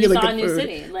got really good food. And you saw a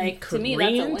new city. Like, to me,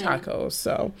 that's a win. Tacos,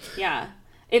 so... Yeah.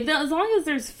 As long as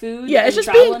there's food. Yeah, it's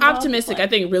just being optimistic. I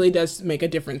think really does make a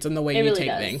difference in the way you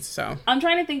take things. So I'm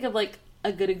trying to think of like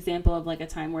a good example of like a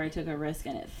time where I took a risk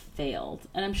and it failed.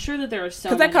 And I'm sure that there are so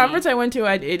many. Because that conference I went to,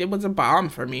 it was a bomb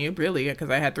for me, really, because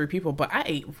I had 3 people. But I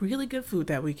ate really good food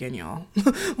that weekend, y'all.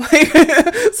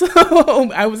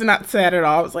 So I was not sad at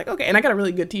all. I was like, okay. And I got a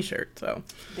really good t-shirt. So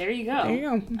there you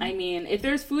go. I mean, if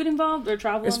there's food involved or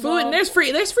travel involved. There's food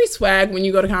and there's free swag when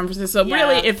you go to conferences. So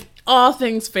really, if all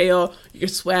things fail, your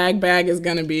swag bag is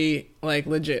going to be like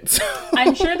legit. So.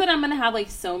 I'm sure that I'm going to have like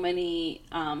so many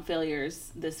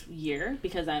failures this year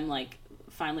because I'm like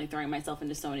finally throwing myself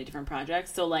into so many different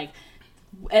projects. So like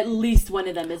at least one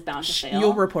of them is bound to fail.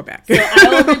 You'll report back. So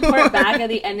I will report back at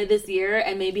the end of this year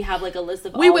and maybe have like a list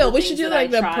of We should do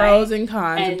like the pros and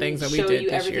cons and things that we did this year. Show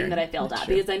you everything that I failed at.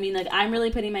 Because I mean like I'm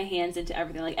really putting my hands into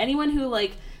everything. Like anyone who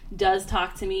like does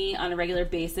talk to me on a regular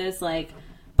basis, like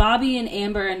Bobby and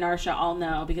Amber and Narsha all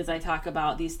know because I talk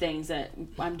about these things that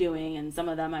I'm doing and some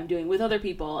of them I'm doing with other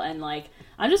people and like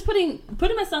I'm just putting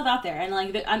myself out there and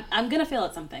like I'm gonna fail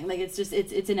at something. Like it's just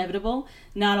it's inevitable.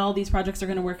 Not all these projects are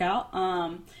gonna work out.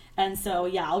 And so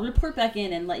yeah, I'll report back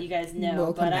in and let you guys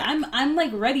know. But I'm like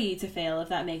ready to fail if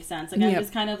that makes sense. Like I'm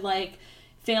just kind of like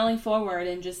failing forward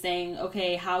and just saying,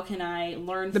 okay, how can I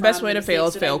learn? The best way to fail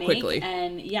is fail quickly.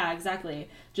 And yeah, exactly.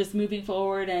 Just moving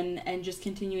forward and just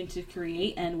continuing to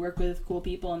create and work with cool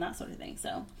people and that sort of thing.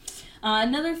 So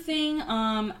another thing,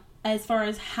 as far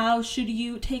as how should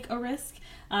you take a risk,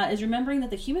 is remembering that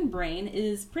the human brain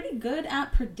is pretty good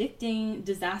at predicting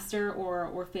disaster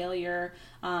or failure.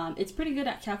 It's pretty good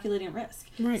at calculating risk.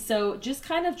 Right. So just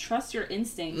kind of trust your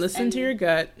instincts. Listen to your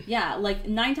gut. Yeah, like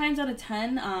 9 times out of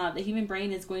 10, the human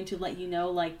brain is going to let you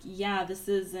know, like, yeah, this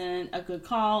isn't a good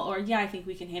call, or yeah, I think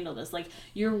we can handle this. Like,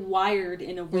 you're wired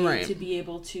in a way to be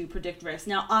able to predict risk.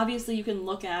 Now, obviously, you can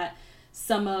look at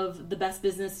some of the best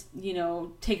business,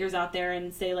 takers out there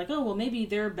and say like, oh, well, maybe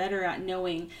they're better at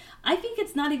knowing. I think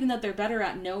it's not even that they're better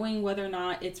at knowing whether or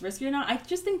not it's risky or not. I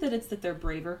just think that it's that they're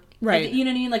braver. Right. Like, you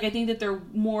know what I mean? Like, I think that they're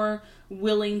more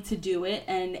willing to do it,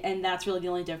 and that's really the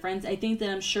only difference. I think that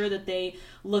I'm sure that they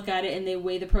look at it and they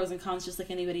weigh the pros and cons just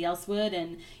like anybody else would,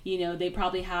 and, they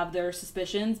probably have their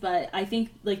suspicions, but I think,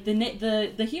 like,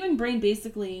 the human brain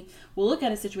basically will look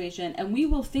at a situation and we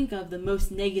will think of the most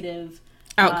negative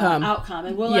outcome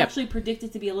and we'll actually predict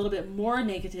it to be a little bit more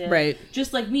negative, right?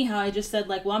 Just like me, how I just said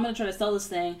like, well, I'm going to try to sell this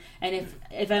thing, and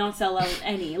if I don't sell out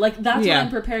any, like that's what I'm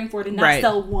preparing for, to not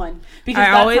sell one, because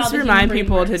I always remind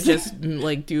people to just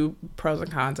like do pros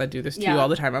and cons. I do this to you all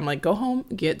the time. I'm like, go home,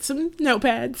 get some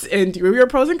notepads and do your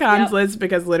pros and cons list,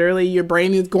 because literally your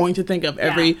brain is going to think of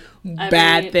every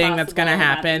bad thing that's going to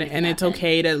happen, and it's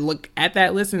okay to look at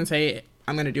that list and say,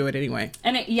 I'm going to do it anyway.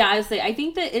 And I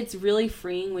think that it's really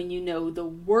freeing when you know the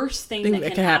worst thing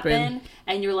that can happen,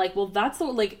 and you're like, well, that's the,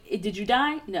 like, did you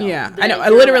die? No. Yeah, I know. I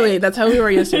literally, that's how we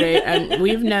were yesterday, and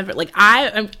we've never, like,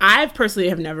 I personally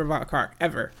have never bought a car,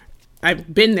 ever.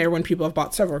 I've been there when people have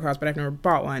bought several cars, but I've never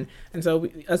bought one. And so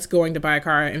us going to buy a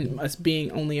car and us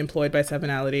being only employed by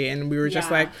Sevenality, and we were just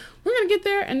like, we're going to get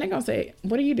there, and they're going to say,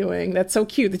 what are you doing? That's so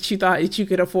cute that you thought that you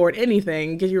could afford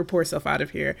anything. Get your poor self out of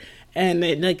here. And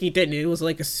it didn't. It was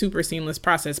like a super seamless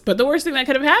process. But the worst thing that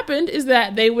could have happened is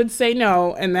that they would say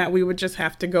no, and that we would just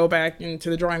have to go back into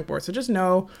the drawing board. So just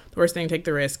know the worst thing, take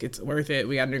the risk. It's worth it.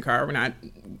 We got a new car.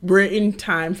 We're in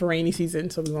time for rainy season,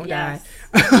 so we won't die.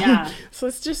 Yeah. So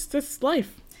it's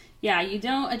life. Yeah, you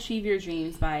don't achieve your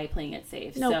dreams by playing it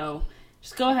safe. Nope. So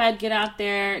just go ahead, get out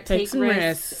there, take some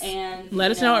risks, and let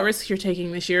us know what risks you're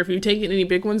taking this year. If you've taken any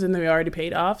big ones and they already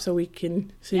paid off, so we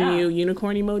can send you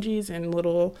unicorn emojis and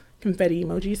little confetti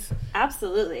emojis.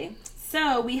 Absolutely.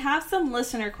 So we have some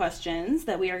listener questions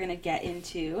that we are going to get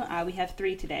into. We have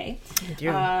 3 today.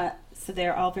 So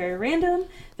they're all very random.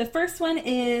 The first one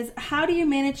is, how do you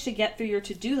manage to get through your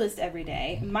to-do list every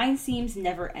day? Mine seems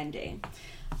never ending.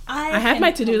 I have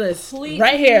my to-do list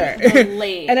right here.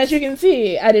 And as you can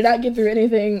see, I did not get through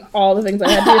anything, all the things I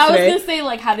had to do today. I was going to say,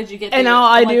 like, how did you get through and all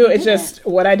I do is just,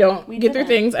 what I don't get through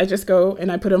things, I just go and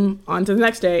I put them on to the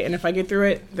next day. And if I get through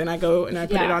it, then I go and I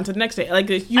put it on to the next day. Like,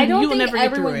 you will never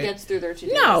get through it. Everyone gets through their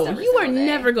to-do No, list you are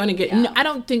never going to get, I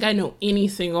don't think I know any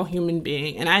single human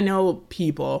being, and I know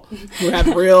people who have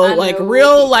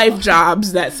real life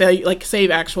jobs that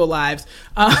save actual lives.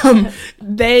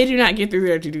 They do not get through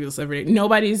their to-do list every day.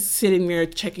 Nobody's sitting there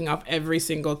checking off every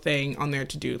single thing on their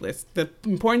to-do list. The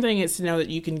important thing is to know that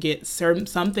you can get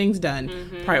some things done.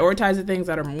 Prioritize the things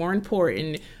that are more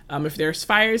important. If there's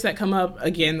fires that come up,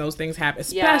 again, those things happen,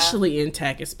 especially in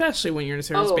tech, especially when you're in a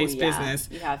service-based business.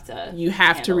 You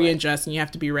have to readjust and you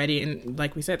have to be ready. And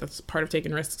like we said, that's part of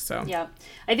taking risks. So yeah,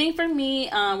 I think for me,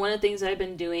 one of the things that I've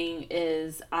been doing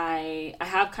is I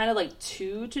have kind of like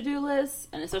 2 to-do lists,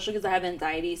 and especially because I have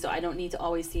anxiety, so I don't need to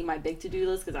always see my big to-do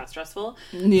list because that's stressful.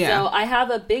 So I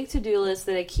have a big to-do list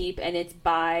that I keep, and it's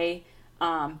by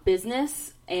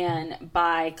business and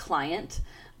by client.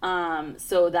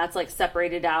 So that's like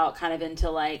separated out kind of into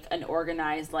like an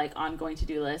organized, like ongoing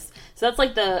to-do list. So that's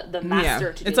like the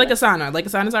master to-do It's like list. Asana. Like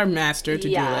Asana's our master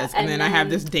to-do list. And then I have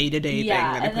this day-to-day thing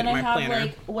that I put in my planner.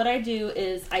 Like, what I do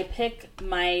is I pick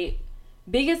my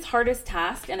biggest, hardest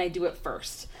task and I do it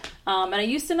first. And I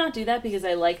used to not do that because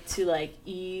I like to like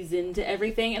ease into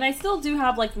everything, and I still do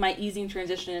have like my easing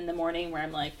transition in the morning where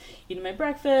I'm like eating my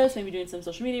breakfast, maybe doing some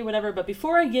social media, whatever. But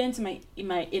before I get into my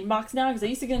inbox now, because I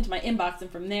used to get into my inbox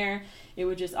and from there it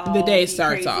would just all the day be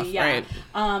starts crazy. off,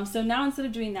 right? So now instead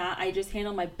of doing that, I just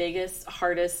handle my biggest,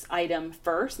 hardest item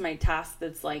first, my task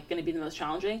that's like going to be the most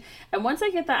challenging. And once I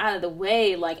get that out of the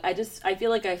way, like I feel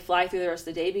like I fly through the rest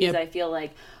of the day because I feel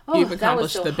like, oh, that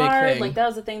was so hard. Like that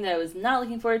was the thing that I was not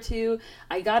looking forward to.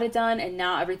 I got it done, and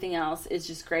now everything else is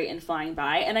just great and flying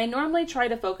by. And I normally try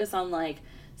to focus on like,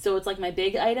 so it's like my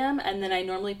big item, and then I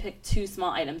normally pick 2 small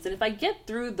items. And if I get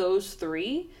through those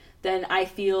 3, then I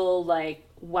feel like,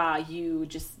 wow, you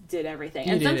just did everything.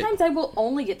 And sometimes I will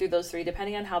only get through those 3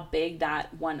 depending on how big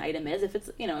that one item is. If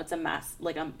it's, it's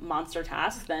a monster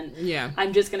task, then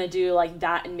I'm just going to do like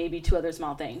that and maybe 2 other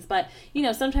small things. But,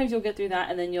 sometimes you'll get through that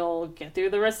and then you'll get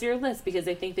through the rest of your list because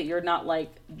they think that you're not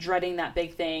like dreading that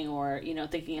big thing or,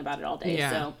 thinking about it all day. Yeah.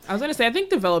 So I was going to say, I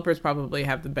think developers probably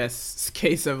have the best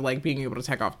case of like being able to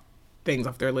check off things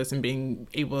off their list and being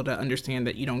able to understand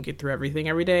that you don't get through everything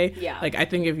every day. Yeah. Like, I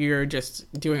think if you're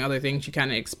just doing other things, you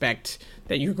kind of expect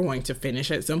that you're going to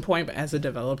finish at some point. But as a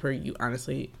developer, you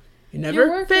honestly, you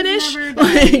never finish.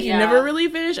 You never really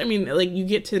finish. I mean, like, you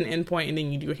get to an end point and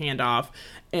then you do a handoff.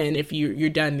 And if you're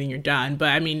done, then you're done. But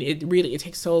I mean, it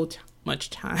takes so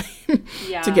much time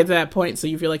to get to that point. So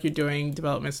you feel like you're doing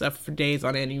development stuff for days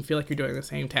on end. You feel like you're doing the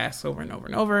same tasks over and over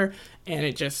and over. And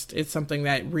it's something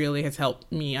that really has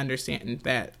helped me understand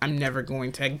that I'm never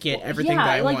going to get everything that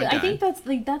I want done. I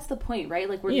think that's the point, right?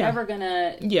 Like we're never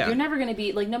gonna, you're never gonna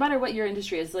be like, no matter what your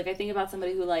industry is. Like I think about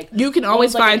somebody who like, you can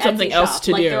always find something else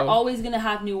to do. They're always gonna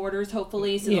have new orders,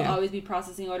 hopefully. So they'll always be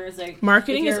processing orders. Like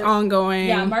marketing is ongoing.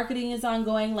 Yeah, marketing is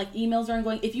ongoing. Like emails are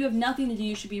ongoing. If you have nothing to do,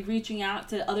 you should be reaching out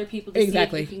to other people to see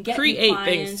if you can get create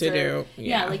things to do.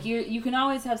 Yeah, like you can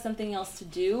always have something else to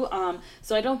do.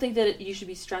 So I don't think that you should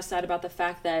be stressed out about the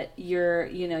fact that your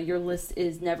list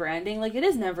is never ending. Like it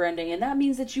is never ending, and that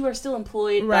means that you are still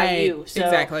employed by you. So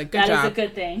exactly. Good job. That is a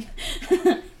good thing.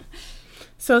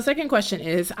 So the second question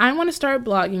is, I want to start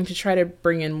blogging to try to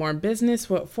bring in more business.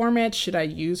 What format should I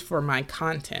use for my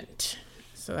content?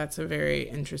 So that's a very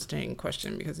interesting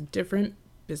question because different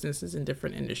businesses in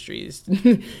different industries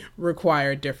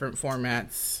require different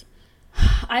formats.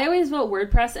 I always vote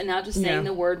WordPress, and now just saying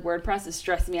the word WordPress is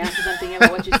stressing me out because I'm thinking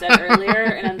about what you said earlier,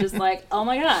 and I'm just like, oh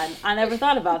my god, I never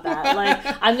thought about that. Like,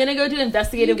 I'm gonna go do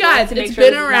investigative work to make sure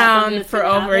it's been around for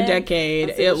over a decade.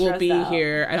 It will be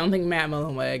here. I don't think Matt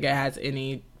Mullenweg has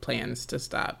any plans to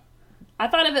stop. I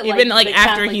thought of it even like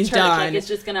after Catholic he's Church, done. like it's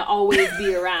just gonna always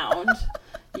be around.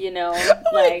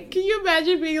 Like can you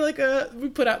imagine being like we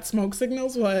put out smoke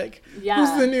signals like who's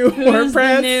the new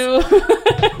WordPress?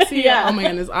 Oh my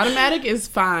goodness, Automatic is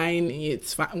fine.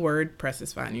 It's fine. WordPress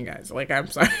is fine, you guys. Like I'm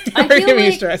sorry, give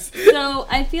me stress. So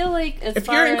I feel like if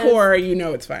you're in core,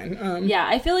 it's fine.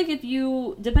 I feel like if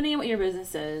you, depending on what your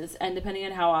business is and depending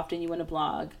on how often you want to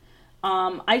blog,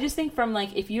 I just think from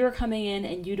like if you're coming in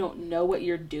and you don't know what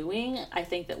you're doing, I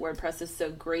think that WordPress is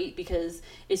so great because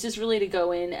it's just really to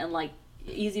go in and like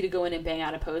easy to go in and bang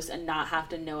out a post and not have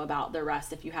to know about the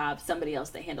rest if you have somebody else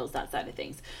that handles that side of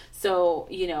things. So,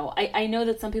 you know, I know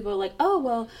that some people are like, oh,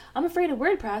 well, I'm afraid of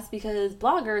WordPress because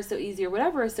Blogger is so easy or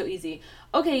whatever is so easy.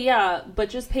 Okay, yeah, but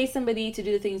just pay somebody to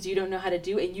do the things you don't know how to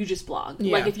do and you just blog.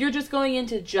 Yeah. Like, if you're just going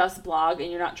into just blog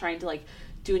and you're not trying to, like,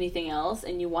 do anything else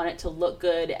and you want it to look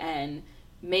good and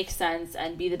make sense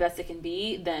and be the best it can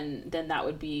be, then that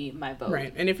would be my vote.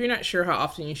 Right. And if you're not sure how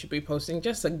often you should be posting,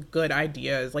 just a good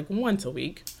idea is like once a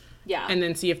week. Yeah. And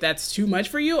then see if that's too much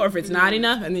for you or if it's not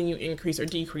enough, and then you increase or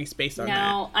decrease based on that.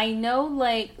 Now, I know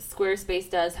like Squarespace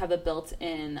does have a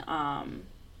built-in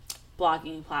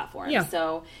blogging platform. Yeah.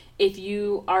 So if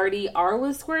you already are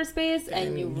with Squarespace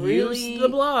and you really use the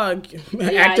blog, yeah,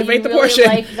 activate the really portion,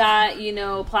 like that, you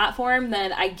know, platform,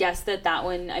 then I guess that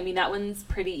one, I mean, that one's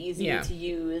pretty easy to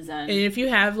use. And if you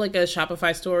have like a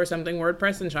Shopify store or something,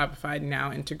 WordPress and Shopify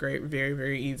now integrate very,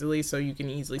 very easily, so you can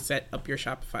easily set up your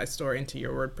Shopify store into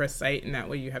your WordPress site, and that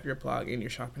way you have your blog and your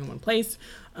shop in one place.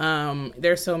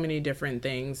 There's so many different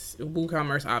things.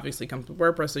 WooCommerce obviously comes with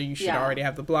WordPress, so you should already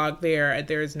have the blog there.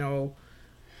 There's no...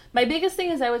 My biggest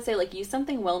thing is I would say, like, use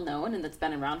something well-known and that's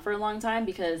been around for a long time,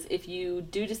 because if you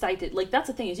do decide to, like, that's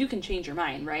the thing is you can change your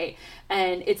mind, right?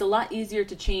 And it's a lot easier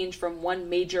to change from one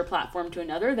major platform to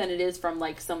another than it is from,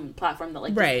 like, some platform that,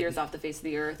 like, disappears off the face of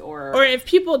the earth or if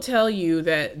people tell you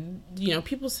that, you know,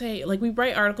 people say, like, we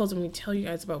write articles and we tell you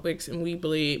guys about Wix and we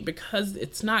believe because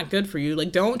it's not good for you.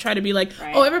 Like, don't try to be like,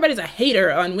 oh, everybody's a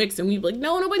hater on Wix, and we be like,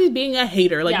 no, nobody's being a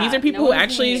hater. Like, these are people who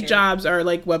actually's jobs are,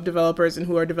 like, web developers and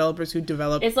who are developers who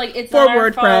develop... It's for not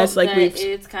our WordPress, fault like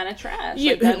it's kind of trash.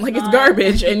 It's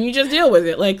garbage, and you just deal with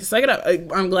it. Like, suck it up.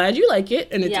 I'm glad you like it,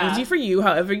 and it's easy for you.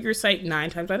 However, your site 9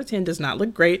 times out of 10 does not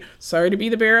look great. Sorry to be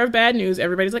the bearer of bad news.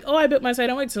 Everybody's like, oh, I built my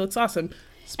site on Wix, so it looks awesome.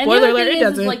 Spoiler alert, it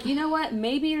doesn't. Like, you know what?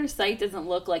 Maybe your site doesn't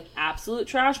look like absolute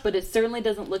trash, but it certainly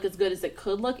doesn't look as good as it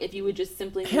could look if you would just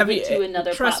simply move it to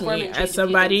another platform. Trust me, as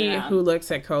somebody who looks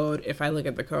at code, if I look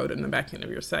at the code in the back end of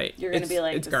your site, you're going to be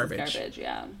like, it's garbage.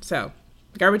 Yeah. So,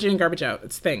 garbage in, garbage out.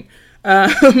 It's a thing.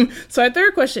 So our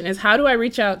third question is, how do I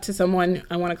reach out to someone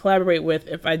I want to collaborate with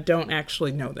if I don't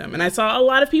actually know them? And I saw a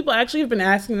lot of people actually have been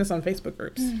asking this on Facebook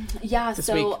groups. Yeah,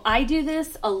 so week. I do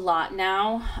this a lot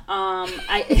now.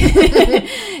 I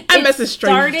message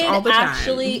strangers all the time.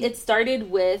 Actually, it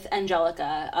started with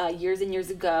Angelica years and years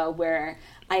ago, where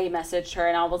I messaged her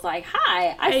and I was like,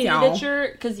 hi, I see that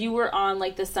you're, because you were on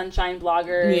like the Sunshine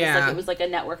Bloggers, like it was like a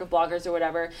network of bloggers or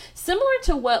whatever, similar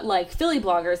to what like Philly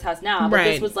Bloggers has now, but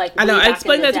this was like, I know, I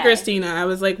explained that to Christina. I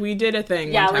was like, we did a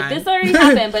thing one time. Like this already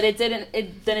happened, but it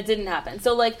didn't happen.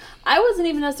 So like, I wasn't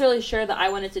even necessarily sure that I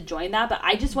wanted to join that, but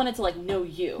I just wanted to like know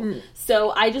you.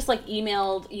 So I just like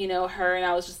emailed, you know, her, and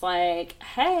I was just like,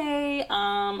 hey,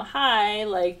 hi,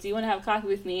 like, do you want to have coffee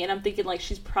with me? And I'm thinking like,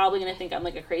 she's probably going to think I'm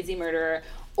like a crazy murderer,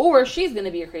 or she's going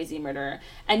to be a crazy murderer.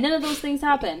 And none of those things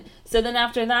happened. So then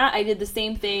after that, I did the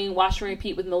same thing, wash and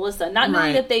repeat with Melissa, not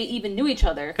knowing that they even knew each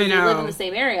other, because we live in the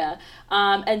same area.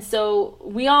 And so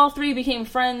we all three became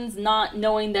friends, not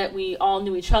knowing that we all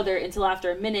knew each other until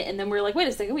after a minute. And then we were like, wait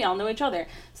a second, we all know each other.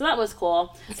 So that was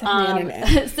cool.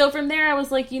 So from there, I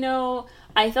was like, you know,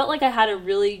 I felt like I had a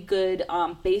really good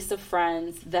base of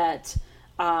friends that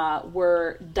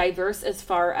were diverse as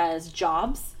far as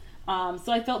jobs.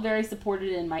 So I felt very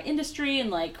supported in my industry and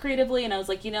like creatively, and I was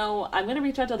like, you know, I'm going to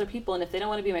reach out to other people, and if they don't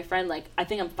want to be my friend, like, I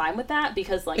think I'm fine with that,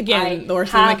 because like, again, the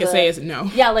worst thing I can say is no.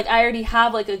 Yeah, like I already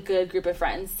have like a good group of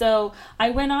friends. So I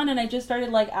went on and I just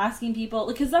started like asking people,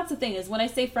 because that's the thing is, when I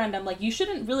say friend, I'm like, you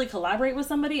shouldn't really collaborate with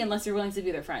somebody unless you're willing to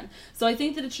be their friend. So I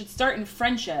think that it should start in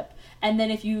friendship, and then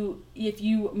if you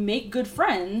make good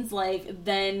friends, like,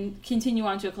 then continue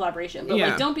on to a collaboration. But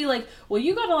like, don't be like, well,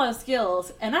 you got a lot of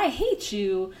skills and I hate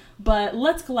you, but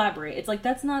let's collaborate. It's like,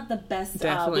 that's not the best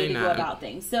way to go about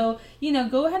things. So, you know,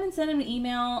 go ahead and send them an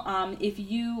email. If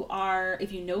you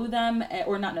know them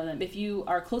or not know them, if you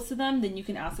are close to them, then you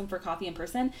can ask them for coffee in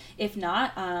person. If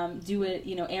not, do it,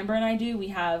 you know, Amber and I do. We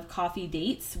have coffee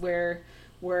dates where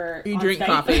you drink Skype.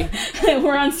 coffee.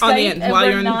 We're on Skype on the end while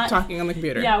you're talking on the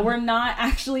computer. Yeah, we're not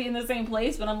actually in the same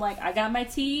place, but I'm like, I got my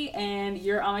tea and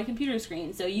you're on my computer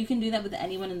screen. So you can do that with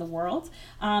anyone in the world.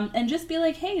 And just be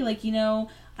like, hey, like, you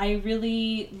know, I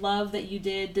really love that you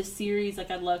did this series.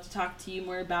 Like, I'd love to talk to you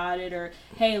more about it. Or,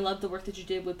 hey, I love the work that you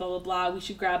did with blah, blah, blah. We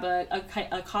should grab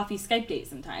a coffee Skype date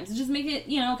sometimes. And just make it,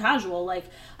 you know, casual. Like,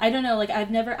 I don't know. Like, I've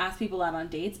never asked people out on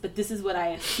dates, but this is what I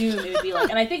assume it would be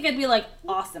like. And I think I'd be, like,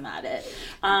 awesome at it.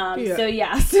 So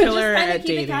just kind of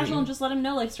keep it casual and just let them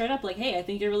know, like, straight up, like, hey, I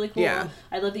think you're really cool. Yeah.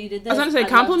 I love that you did this. I was going to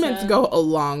say, compliments go a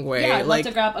long way. Yeah, I'd like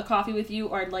to grab a coffee with you,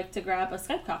 or I'd like to grab a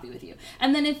Skype coffee with you.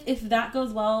 And then if that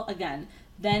goes well, again,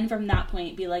 then from that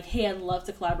point be like, hey, I'd love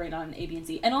to collaborate on A, B, and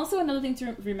C. And also another thing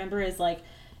to remember is like,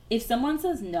 if someone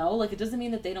says no, like it doesn't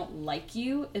mean that they don't like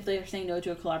you if they're saying no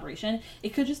to a collaboration.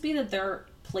 It could just be that their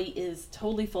plate is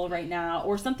totally full right now,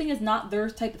 or something is not their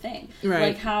type of thing. Right.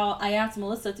 Like how I asked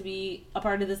Melissa to be a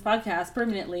part of this podcast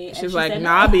permanently, and she's she like, said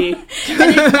nah, no. B. And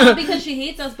it's not because she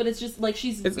hates us, but it's just like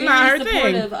she's It's very not her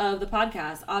supportive thing. of the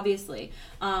podcast, obviously.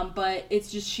 But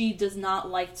it's just she does not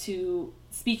like to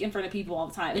speak in front of people all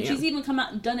the time, and she's even come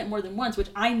out and done it more than once, which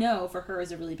I know for her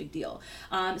is a really big deal.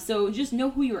 So just know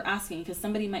who you're asking, because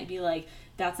somebody might be like,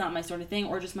 that's not my sort of thing,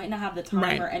 or just might not have the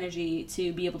time or energy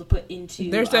to be able to put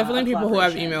into There's definitely people who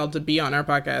have emailed to be on our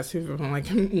podcast who've been like,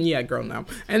 yeah, girl, no.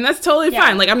 And that's totally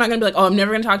fine. Like, I'm not going to be like, oh, I'm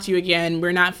never going to talk to you again.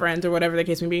 We're not friends, or whatever the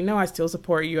case may be. No, I still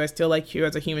support you. I still like you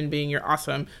as a human being. You're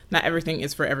awesome. Not everything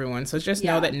is for everyone. So just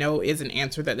know that no is an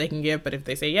answer that they can give. But if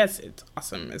they say yes, it's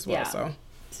awesome as well.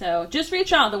 So just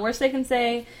reach out. The worst they can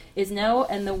say is no,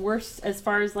 and the worst, as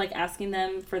far as like asking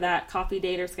them for that coffee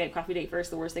date or Skype coffee date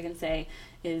first, the worst they can say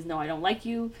is no, I don't like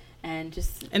you, and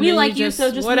we like you,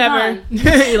 so just whatever. Move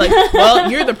on. You're like,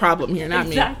 well, you're the problem here, not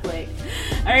exactly.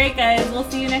 All right, guys, we'll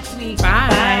see you next week. Bye.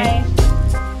 Bye.